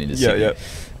stuff driving into Sydney,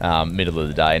 middle of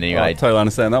the day. And anyway, I totally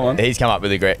understand that one. He's come up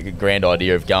with a grand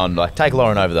idea of going take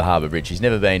Lauren over the Harbour Bridge. He's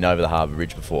never been over the Harbour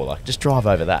Bridge before. Just drive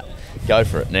over that, go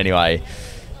for it. And anyway,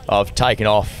 I've taken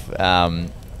off. We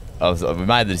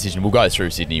made the decision. We'll go through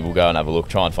Sydney. We'll go and have a look,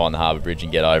 try and find the Harbour Bridge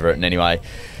and get over it. And anyway,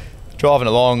 driving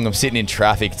along, I'm sitting in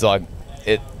traffic. It's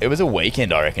it was a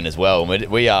weekend, I reckon, as well.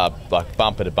 We are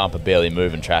bumper to bumper, barely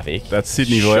moving traffic. That's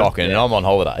Sydney, shocking. And I'm on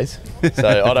holidays,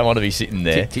 so I don't want to be sitting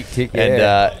there. Tick, tick, tick.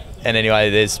 And anyway,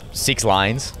 there's 6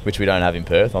 lanes, which we don't have in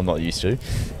Perth. I'm not used to.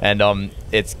 And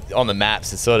it's on the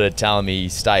maps. It's sort of telling me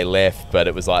stay left, but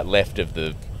it was left of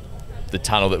the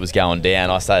tunnel that was going down.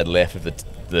 I stayed left of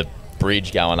the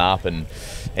bridge going up. And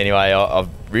anyway, I've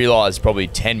realised probably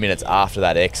 10 minutes after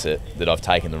that exit that I've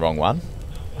taken the wrong one.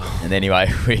 And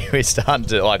anyway, we're starting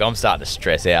to, like, I'm starting to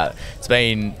stress out. It's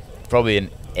been probably an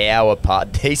hour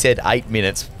part. He said 8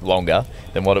 minutes longer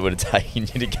than what it would have taken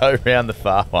you to go around the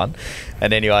far one.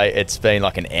 And anyway, it's been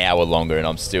like an hour longer, and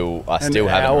I still haven't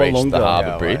reached the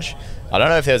harbour bridge. I don't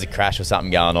know if there was a crash or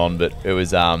something going on, but it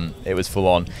was full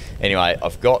on. Anyway,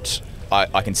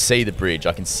 I can see the bridge.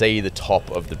 I can see the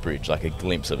top of the bridge, like a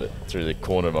glimpse of it through the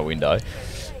corner of my window.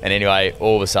 And anyway,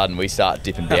 all of a sudden we start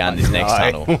dipping down this next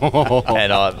tunnel,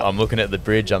 and I'm looking at the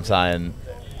bridge. I'm saying,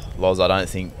 Loz, I don't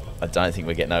think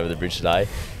we're getting over the bridge today.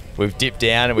 We've dipped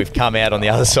down and we've come out on the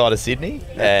other side of Sydney,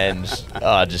 and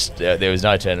there was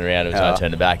no turning around. There was no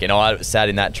turning back. And I sat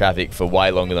in that traffic for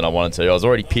way longer than I wanted to. I was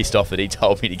already pissed off that he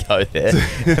told me to go there.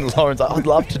 And Lauren's like, I'd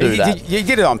love to do that. You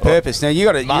did it on purpose. Now you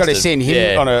got to send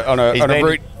him on a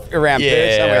route around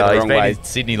Perth somewhere the wrong way. He's been in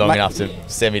Sydney long enough to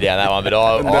send me down that one, but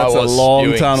I was a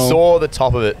long tunnel. Saw the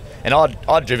top of it, and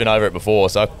I'd driven over it before,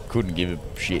 so I couldn't give a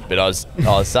shit. But I was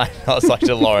like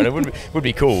to Lauren, it would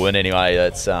be cool. And anyway,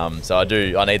 that's so I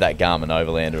need that Garmin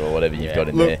Overlander or whatever you've got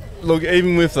in there. Look,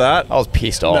 even with that, I was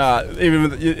pissed off.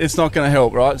 It's not going to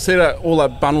help, right? See all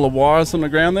that bundle of wires on the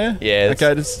ground there? Yeah.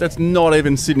 That's not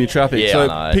even Sydney traffic. Yeah,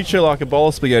 so picture like a bowl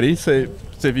of spaghetti. See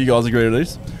if you guys agree to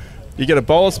this. You get a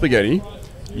bowl of spaghetti.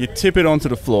 You tip it onto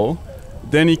the floor,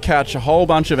 then you catch a whole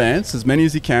bunch of ants, as many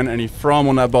as you can, and you throw them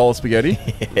on that bowl of spaghetti.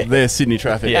 There's Sydney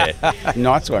traffic. Yeah.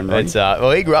 Nice one, Ronny.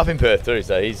 Well, he grew up in Perth too,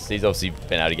 so he's obviously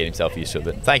been able to get himself used to it.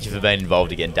 But thank you for being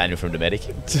involved again, Daniel from Dometic.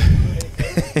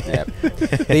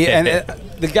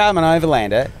 The Garmin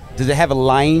Overlander, does it have a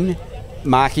lane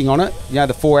marking on it? You know,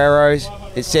 the 4 arrows?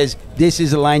 It says, this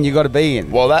is the lane you've got to be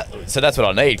in. Well, that's what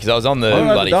I need, because I was on the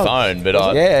bloody phone. But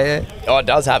Oh, it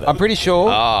does have it. I'm pretty sure.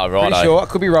 Ah, right. Pretty sure. I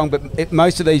could be wrong, but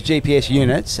most of these GPS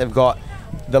units have got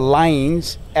the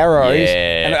lanes, arrows.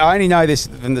 Yeah. And I only know this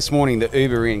from this morning, the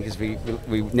Uber in, because we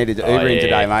needed to Uber in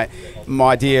today, mate.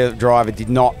 My dear driver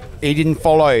didn't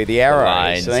follow the arrows.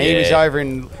 Lanes, so he was over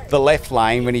in the left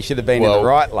lane when he should have been in the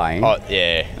right lane. Oh,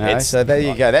 yeah. So there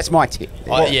you go. That's my tip.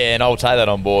 And I'll take that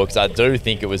on board, because I do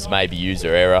think it was maybe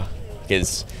user error,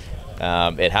 because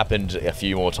it happened a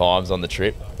few more times on the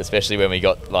trip, especially when we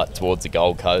got like towards the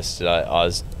Gold Coast.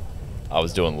 I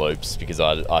was doing loops because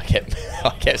I kept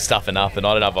stuffing up, and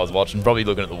I don't know if I was watching, probably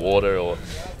looking at the water or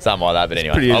something like that. But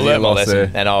anyway, I learned my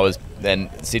lesson, and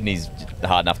Sydney's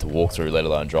hard enough to walk through, let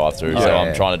alone drive through.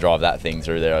 I'm trying to drive that thing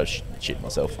through there. I shit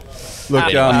myself. Look,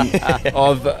 I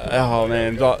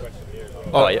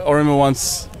remember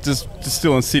once just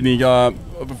still in Sydney. I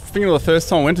think the first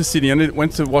time I went to Sydney, I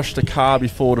went to wash the car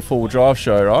before the 4-wheel drive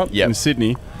show, right? Yep. In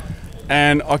Sydney,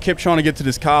 and I kept trying to get to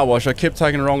this car wash. I kept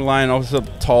taking the wrong lane. I was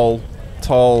toll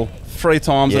 3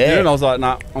 times. I did it. And I was like,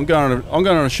 nah, I'm going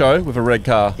on a show with a red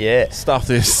car. Yeah, stuff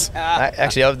this.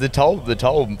 Actually, the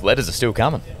toll letters are still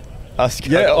coming.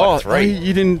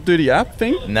 You didn't do the app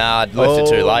thing? Nah, I left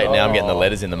it too late. Now I'm getting the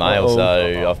letters in the mail.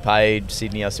 So I've paid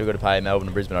Sydney. I've still got to pay Melbourne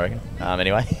and Brisbane, I reckon.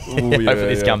 Anyway, hopefully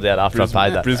this comes out after I've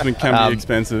paid that. Brisbane can be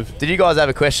expensive. Did you guys have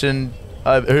a question?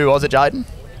 Who was it, Jaden?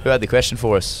 Who had the question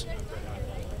for us?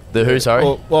 The who, sorry?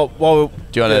 Well,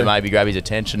 do you want to maybe grab his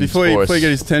attention before you get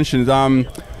his attention?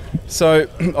 So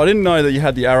I didn't know that you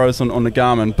had the arrows on the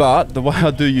Garmin, but the way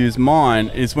I do use mine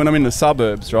is when I'm in the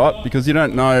suburbs, right? Because you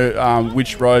don't know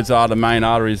which roads are the main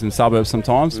arteries in suburbs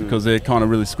sometimes because they're kind of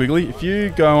really squiggly. If you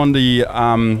go on the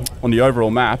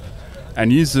overall map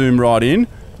and you zoom right in,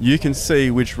 you can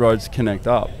see which roads connect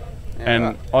up.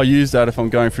 And I use that if I'm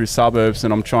going through suburbs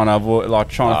and I'm trying to avoid,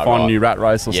 find a new rat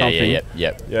race or something.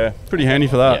 Yeah, pretty handy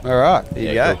for that. All right, there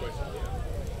you go.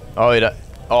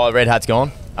 Cool. Red Hat's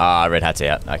gone. Red Hat's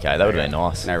out. Okay, that would have been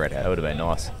nice. No Red Hat. That would have been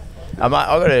nice. I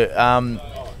got to.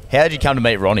 How did you come to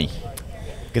meet Ronny?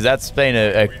 Because that's been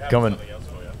a common.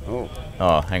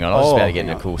 Oh, hang on. I was just about to get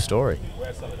into a cool story.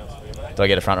 Do I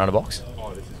get a front runner box?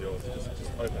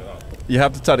 You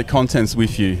have to take the contents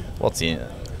with you. What's in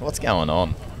it? What's going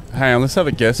on? Hang on, let's have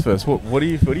a guess first. What do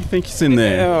you think is in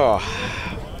there?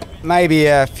 Maybe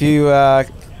a few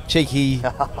cheeky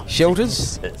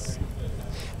shelters.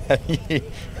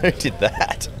 Who did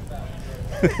that?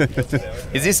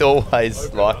 Is this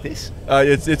always like this?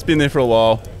 It's been there for a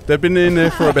while. They've been in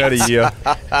there for about a year.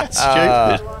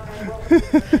 Stupid.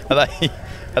 Are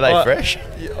they fresh?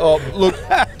 Look,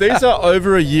 these are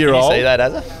over a year old. Can you see that,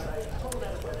 Azza?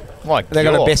 My they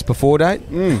got a best before date.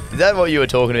 Is that what you were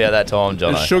talking about that time,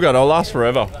 John? It's sugar. They'll last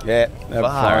forever. Yeah,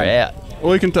 far out.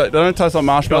 Or you can they don't taste like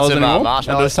marshmallows anymore.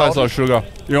 They just taste like sugar.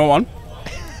 You want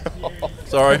one?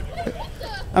 Sorry.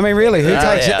 I mean, really,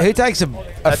 who takes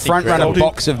a front runner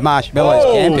box of marshmallows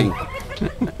camping?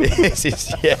 This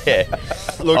is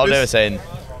Look, I've never seen.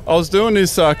 I was doing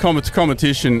this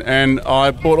competition, and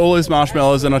I bought all these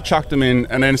marshmallows and I chucked them in,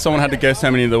 and then someone had to guess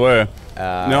how many there were.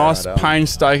 Now I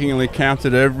painstakingly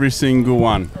counted every single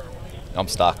one. I'm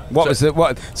stuck.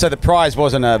 So the prize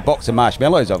wasn't a box of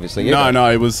marshmallows, obviously. No,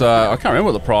 it was. I can't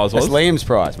remember what the prize was. That's Liam's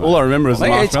prize. Mate. All I remember is the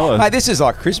marshmallows. Mate, this is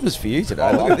like Christmas for you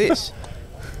today. Look at this.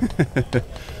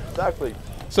 Exactly.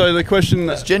 So the question.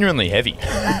 It's genuinely heavy. It's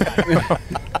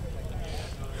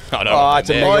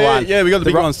a mega one. Yeah, we got the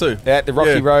big ones too. Yeah, the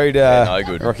Rocky Road. no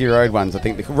good. Rocky Road ones. I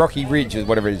think the Rocky Ridge is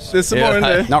whatever it is. There's some more in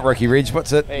there. Not Rocky Ridge.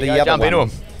 What's it? The other jump one. into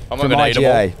them. I'm not From going to eat them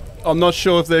IGA. all. I'm not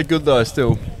sure if they're good though.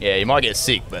 Still. Yeah, you might get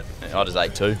sick, but I just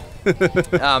ate 2.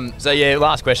 So yeah,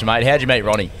 last question, mate. How'd you meet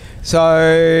Ronny? So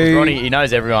Ronny, he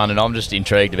knows everyone, and I'm just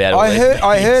intrigued about it.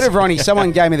 I heard of Ronny.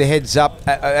 Someone gave me the heads up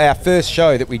at our first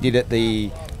show that we did at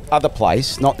the other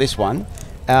place, not this one.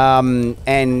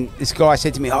 And this guy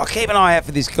said to me, keep an eye out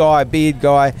for this guy, beard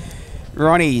guy,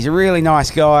 Ronny. He's a really nice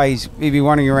guy. He'd be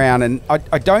wandering around, and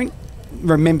I don't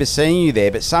remember seeing you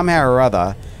there, but somehow or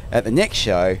other at the next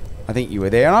show, I think you were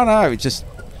there. And I don't know, it's just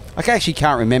I actually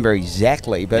can't remember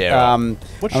exactly, but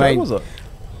what show was it?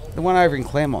 The one over in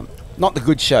Claremont. Not the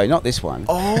good show, not this one.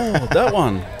 Oh, that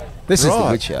one. This is the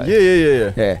good show.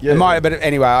 Yeah. But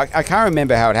anyway, I can't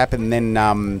remember how it happened. And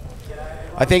then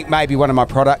I think maybe one of my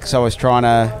products I was trying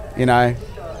to,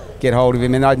 get hold of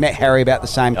him. And I'd met Harry about the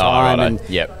same time. Right. And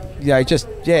yep. I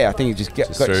think he just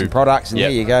got some products, and there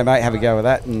you go, mate. Have a go with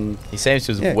that. And he seems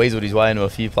to have weaseled his way into a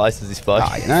few places. This bloke.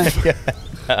 I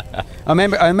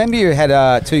remember you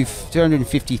had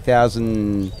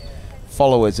 250,000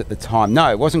 followers at the time.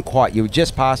 No, it wasn't quite. You were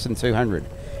just passing 200.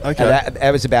 Okay.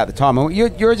 That was about the time.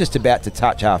 You're just about to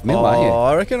touch 500,000, aren't you?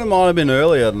 I reckon it might have been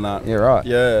earlier than that. Yeah, right.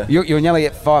 Yeah. You're nearly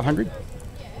at 500.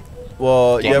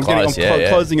 Well, I'm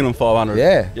closing in on 500.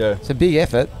 Yeah. Yeah. It's a big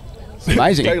effort. It's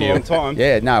amazing. Taking a long time.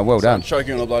 Yeah, no, well done.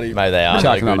 Choking on a bloody... Maybe they are.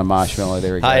 Choking on a marshmallow,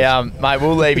 there we go. Hey, mate,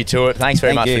 we'll leave you to it. Thanks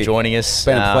very much for joining us. It's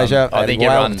been a pleasure. I think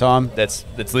everyone that's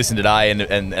listened today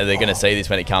and they're going to see this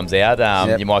when it comes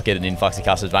out, you might get an influx of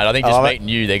customers, mate. I think just meeting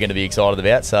you, they're going to be excited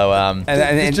about. So,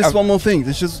 and just one more thing.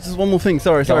 There's just one more thing.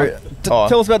 Sorry.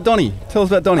 Tell us about Donny.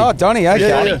 Oh, Donny,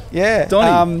 okay. Yeah.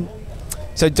 Donny.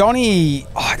 So Donny,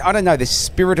 I don't know, the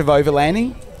spirit of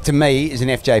overlanding, to me, is an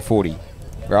FJ40,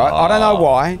 right? I don't know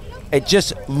why. It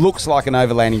just looks like an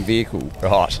overlanding vehicle.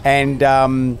 Right. And I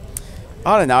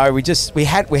don't know, we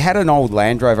had an old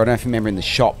Land Rover. I don't know if you remember in the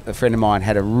shop, a friend of mine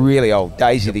had a really old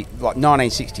Daisy, like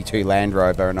 1962 Land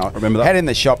Rover, and I remember that. Had it in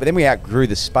the shop, but then we outgrew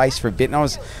the space for a bit,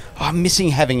 and I'm missing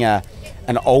having an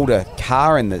older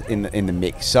car in the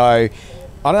mix. So I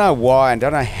don't know why, and I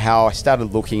don't know how. I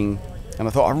started looking, and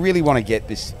I thought I really want to get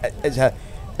this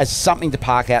as something to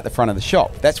park out the front of the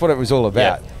shop. That's what it was all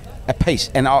about, a piece.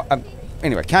 And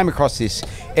anyway, came across this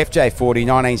FJ40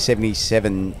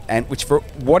 1977, and which for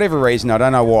whatever reason, I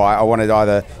don't know why, I wanted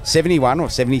either 71 or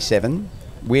 77,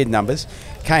 weird numbers,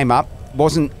 came up,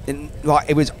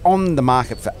 it was on the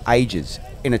market for ages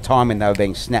in a time when they were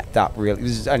being snapped up, really.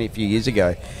 This is only a few years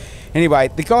ago. Anyway,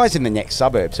 the guy's in the next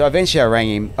suburb, so eventually I rang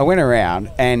him, I went around,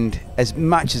 and as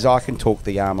much as I can talk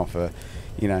the arm off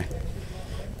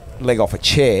leg off a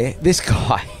chair, this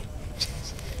guy...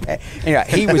 Anyway,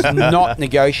 he was not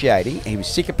negotiating. He was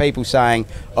sick of people saying,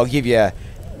 I'll give you,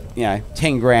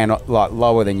 10 grand like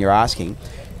lower than you're asking.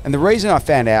 And the reason I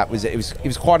found out was that it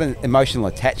was quite an emotional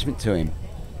attachment to him.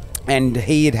 And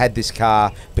he had this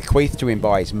car bequeathed to him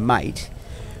by his mate,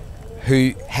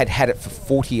 who had it for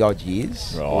 40 odd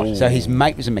years. Right. So his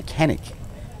mate was a mechanic.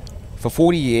 For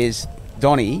 40 years,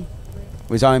 Donny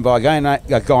was owned by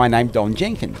a guy named Don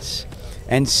Jenkins.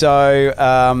 And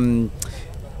so...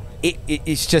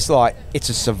 It's just like, it's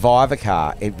a survivor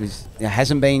car. It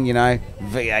hasn't been,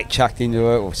 V8 chucked into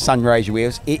it or sunrays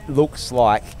wheels. It looks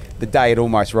like the day it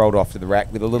almost rolled off to the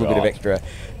rack with a little bit of extra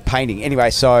painting.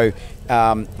 Anyway, so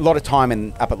a lot of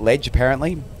time up at Ledge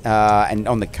apparently, and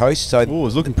on the coast. So it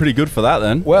was looking pretty good for that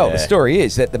then. Well, the story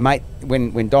is that the mate,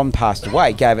 when Don passed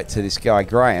away, gave it to this guy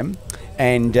Graham,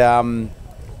 and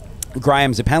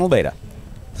Graham's a panel beater.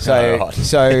 So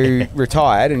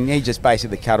retired, and he just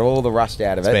basically cut all the rust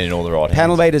out of it. It's been in all the right hands.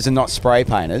 Panel beaters are not spray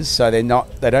painters, so they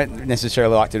don't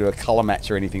necessarily like to do a colour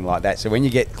match or anything like that. So when you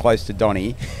get close to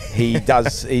Donny,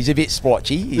 he's a bit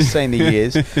splotchy. He's seen the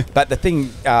years, but the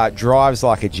thing drives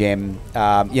like a gem.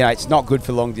 It's not good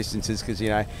for long distances because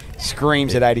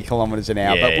screams at 80 kilometres an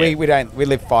hour. But we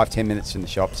live 5-10 minutes from the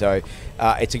shop, so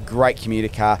it's a great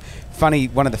commuter car. Funny,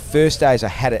 one of the first days I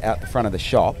had it out the front of the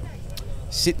shop,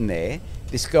 sitting there.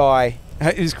 This guy,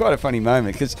 it was quite a funny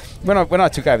moment because when I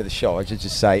took over the shop, I should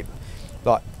just say,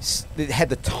 like, it had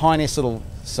the tiniest little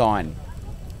sign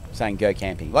saying "Go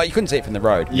Camping." Like you couldn't see it from the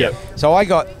road. Yep. So I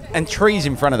got and trees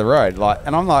in front of the road,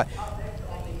 and I'm like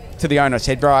to the owner, I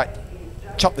said, right,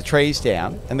 chop the trees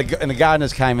down, and the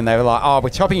gardeners came and they were like, oh, we're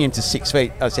chopping him to 6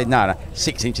 feet. I said, no,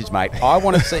 6 inches, mate. I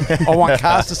want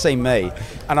cars to see me,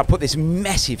 and I put this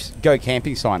massive "Go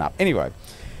Camping" sign up. Anyway,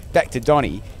 back to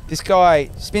Donnie. This guy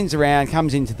spins around,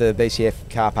 comes into the BCF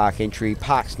car park entry,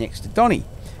 parks next to Donnie,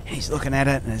 and he's looking at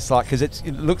it, and it's like, because it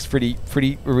looks pretty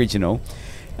original.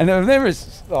 And I remember,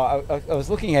 I was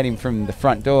looking at him from the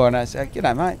front door, and I said,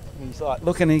 "G'day, mate." And he's like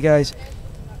looking, and he goes,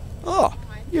 "Oh,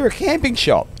 you're a camping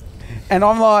shop." And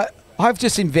I'm like, I've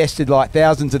just invested like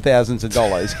thousands and thousands of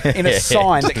dollars in a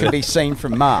sign that can be seen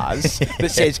from Mars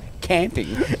that says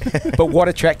camping. But what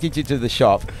attracted you to the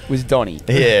shop was Donnie.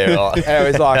 Yeah, right. And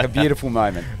it was like a beautiful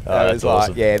moment. Oh, that's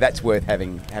awesome. like, yeah, that's worth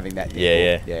having that.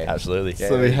 Yeah, absolutely. Yeah,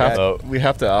 so we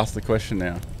have to ask the question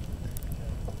now.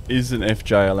 Is an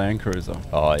FJ a Land Cruiser?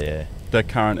 Oh, yeah. The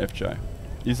current FJ.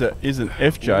 Is an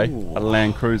FJ a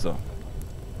Land Cruiser?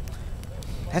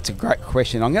 That's a great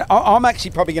question. I'm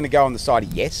actually probably going to go on the side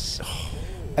of yes.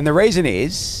 And the reason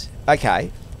is,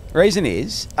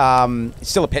 it's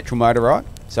still a petrol motor, right?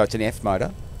 So it's an F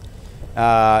motor.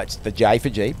 It's the J for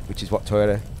Jeep, which is what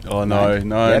Toyota. Oh,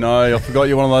 no. I forgot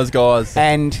you're one of those guys.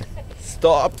 And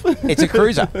stop. It's a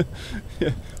cruiser. Yeah.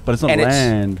 But it's not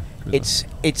Land Cruiser.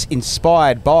 It's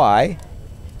inspired by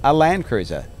a Land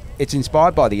Cruiser. It's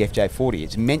inspired by the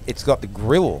FJ40. It's got the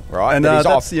grille, right? And that is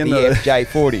that's off the end the of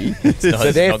FJ40.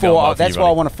 So therefore, that's why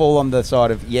I want to fall on the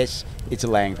side of yes, it's a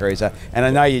Land Cruiser. And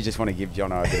I know you just want to give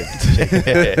Jono a bit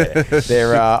of check.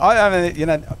 They're, I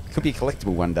mean, could be a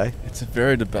collectible one day. It's a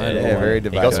very debatable. Yeah, very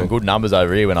debatable. He got some good numbers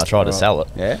over here when I tried to sell it.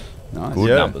 Yeah, nice.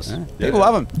 Good numbers. Yeah. People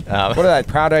love them. What are they?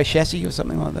 Prado chassis or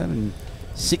something like that? And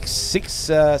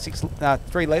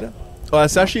 3 litre. Oh,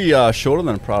 it's actually shorter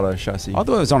than a Prado chassis. I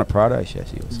thought it was on a Prado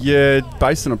chassis. Or something. Yeah,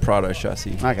 based on a Prado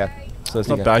chassis. Okay. So it's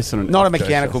not based on not a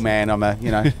mechanical chassis. Man. I'm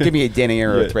a, give me a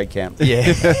denier or a thread count.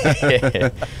 Yeah.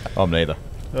 I'm neither.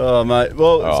 Oh, mate.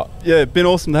 Well, it's been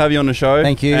awesome to have you on the show.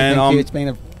 Thank you. Thank you. It's been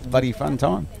a bloody fun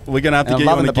time. We're going to have to get you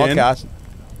on again. Podcast.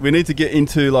 We need to get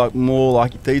into more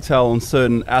detail on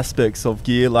certain aspects of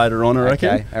gear later on, I reckon.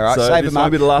 Okay. All right. So save this them up. might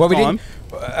be the last time.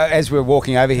 As we were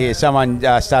walking over here, someone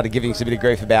started giving us a bit of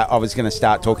grief about I was going to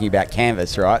start talking about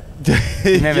canvas, right?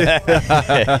 Remember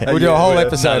that? We'll do a whole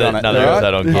episode on it. Another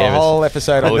episode on canvas. A whole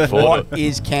episode on what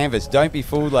is canvas. Don't be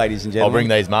fooled, ladies and gentlemen. I'll bring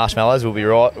these marshmallows. We'll be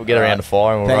right. We'll get around the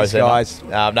fire and we'll roast them. Thanks,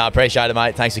 guys. No, appreciate it,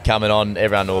 mate. Thanks for coming on.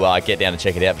 Everyone will get down and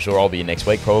check it out for sure. I'll be here next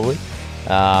week probably.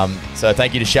 So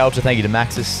thank you to Shelter. Thank you to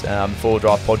Maxxis.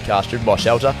 4-Drive podcast driven by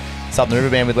Shelter. Southern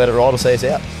Riverband with Let It Ride will see us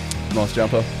out. Nice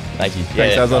jumper. Thank you.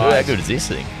 Thanks, Azza. How good is this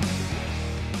thing?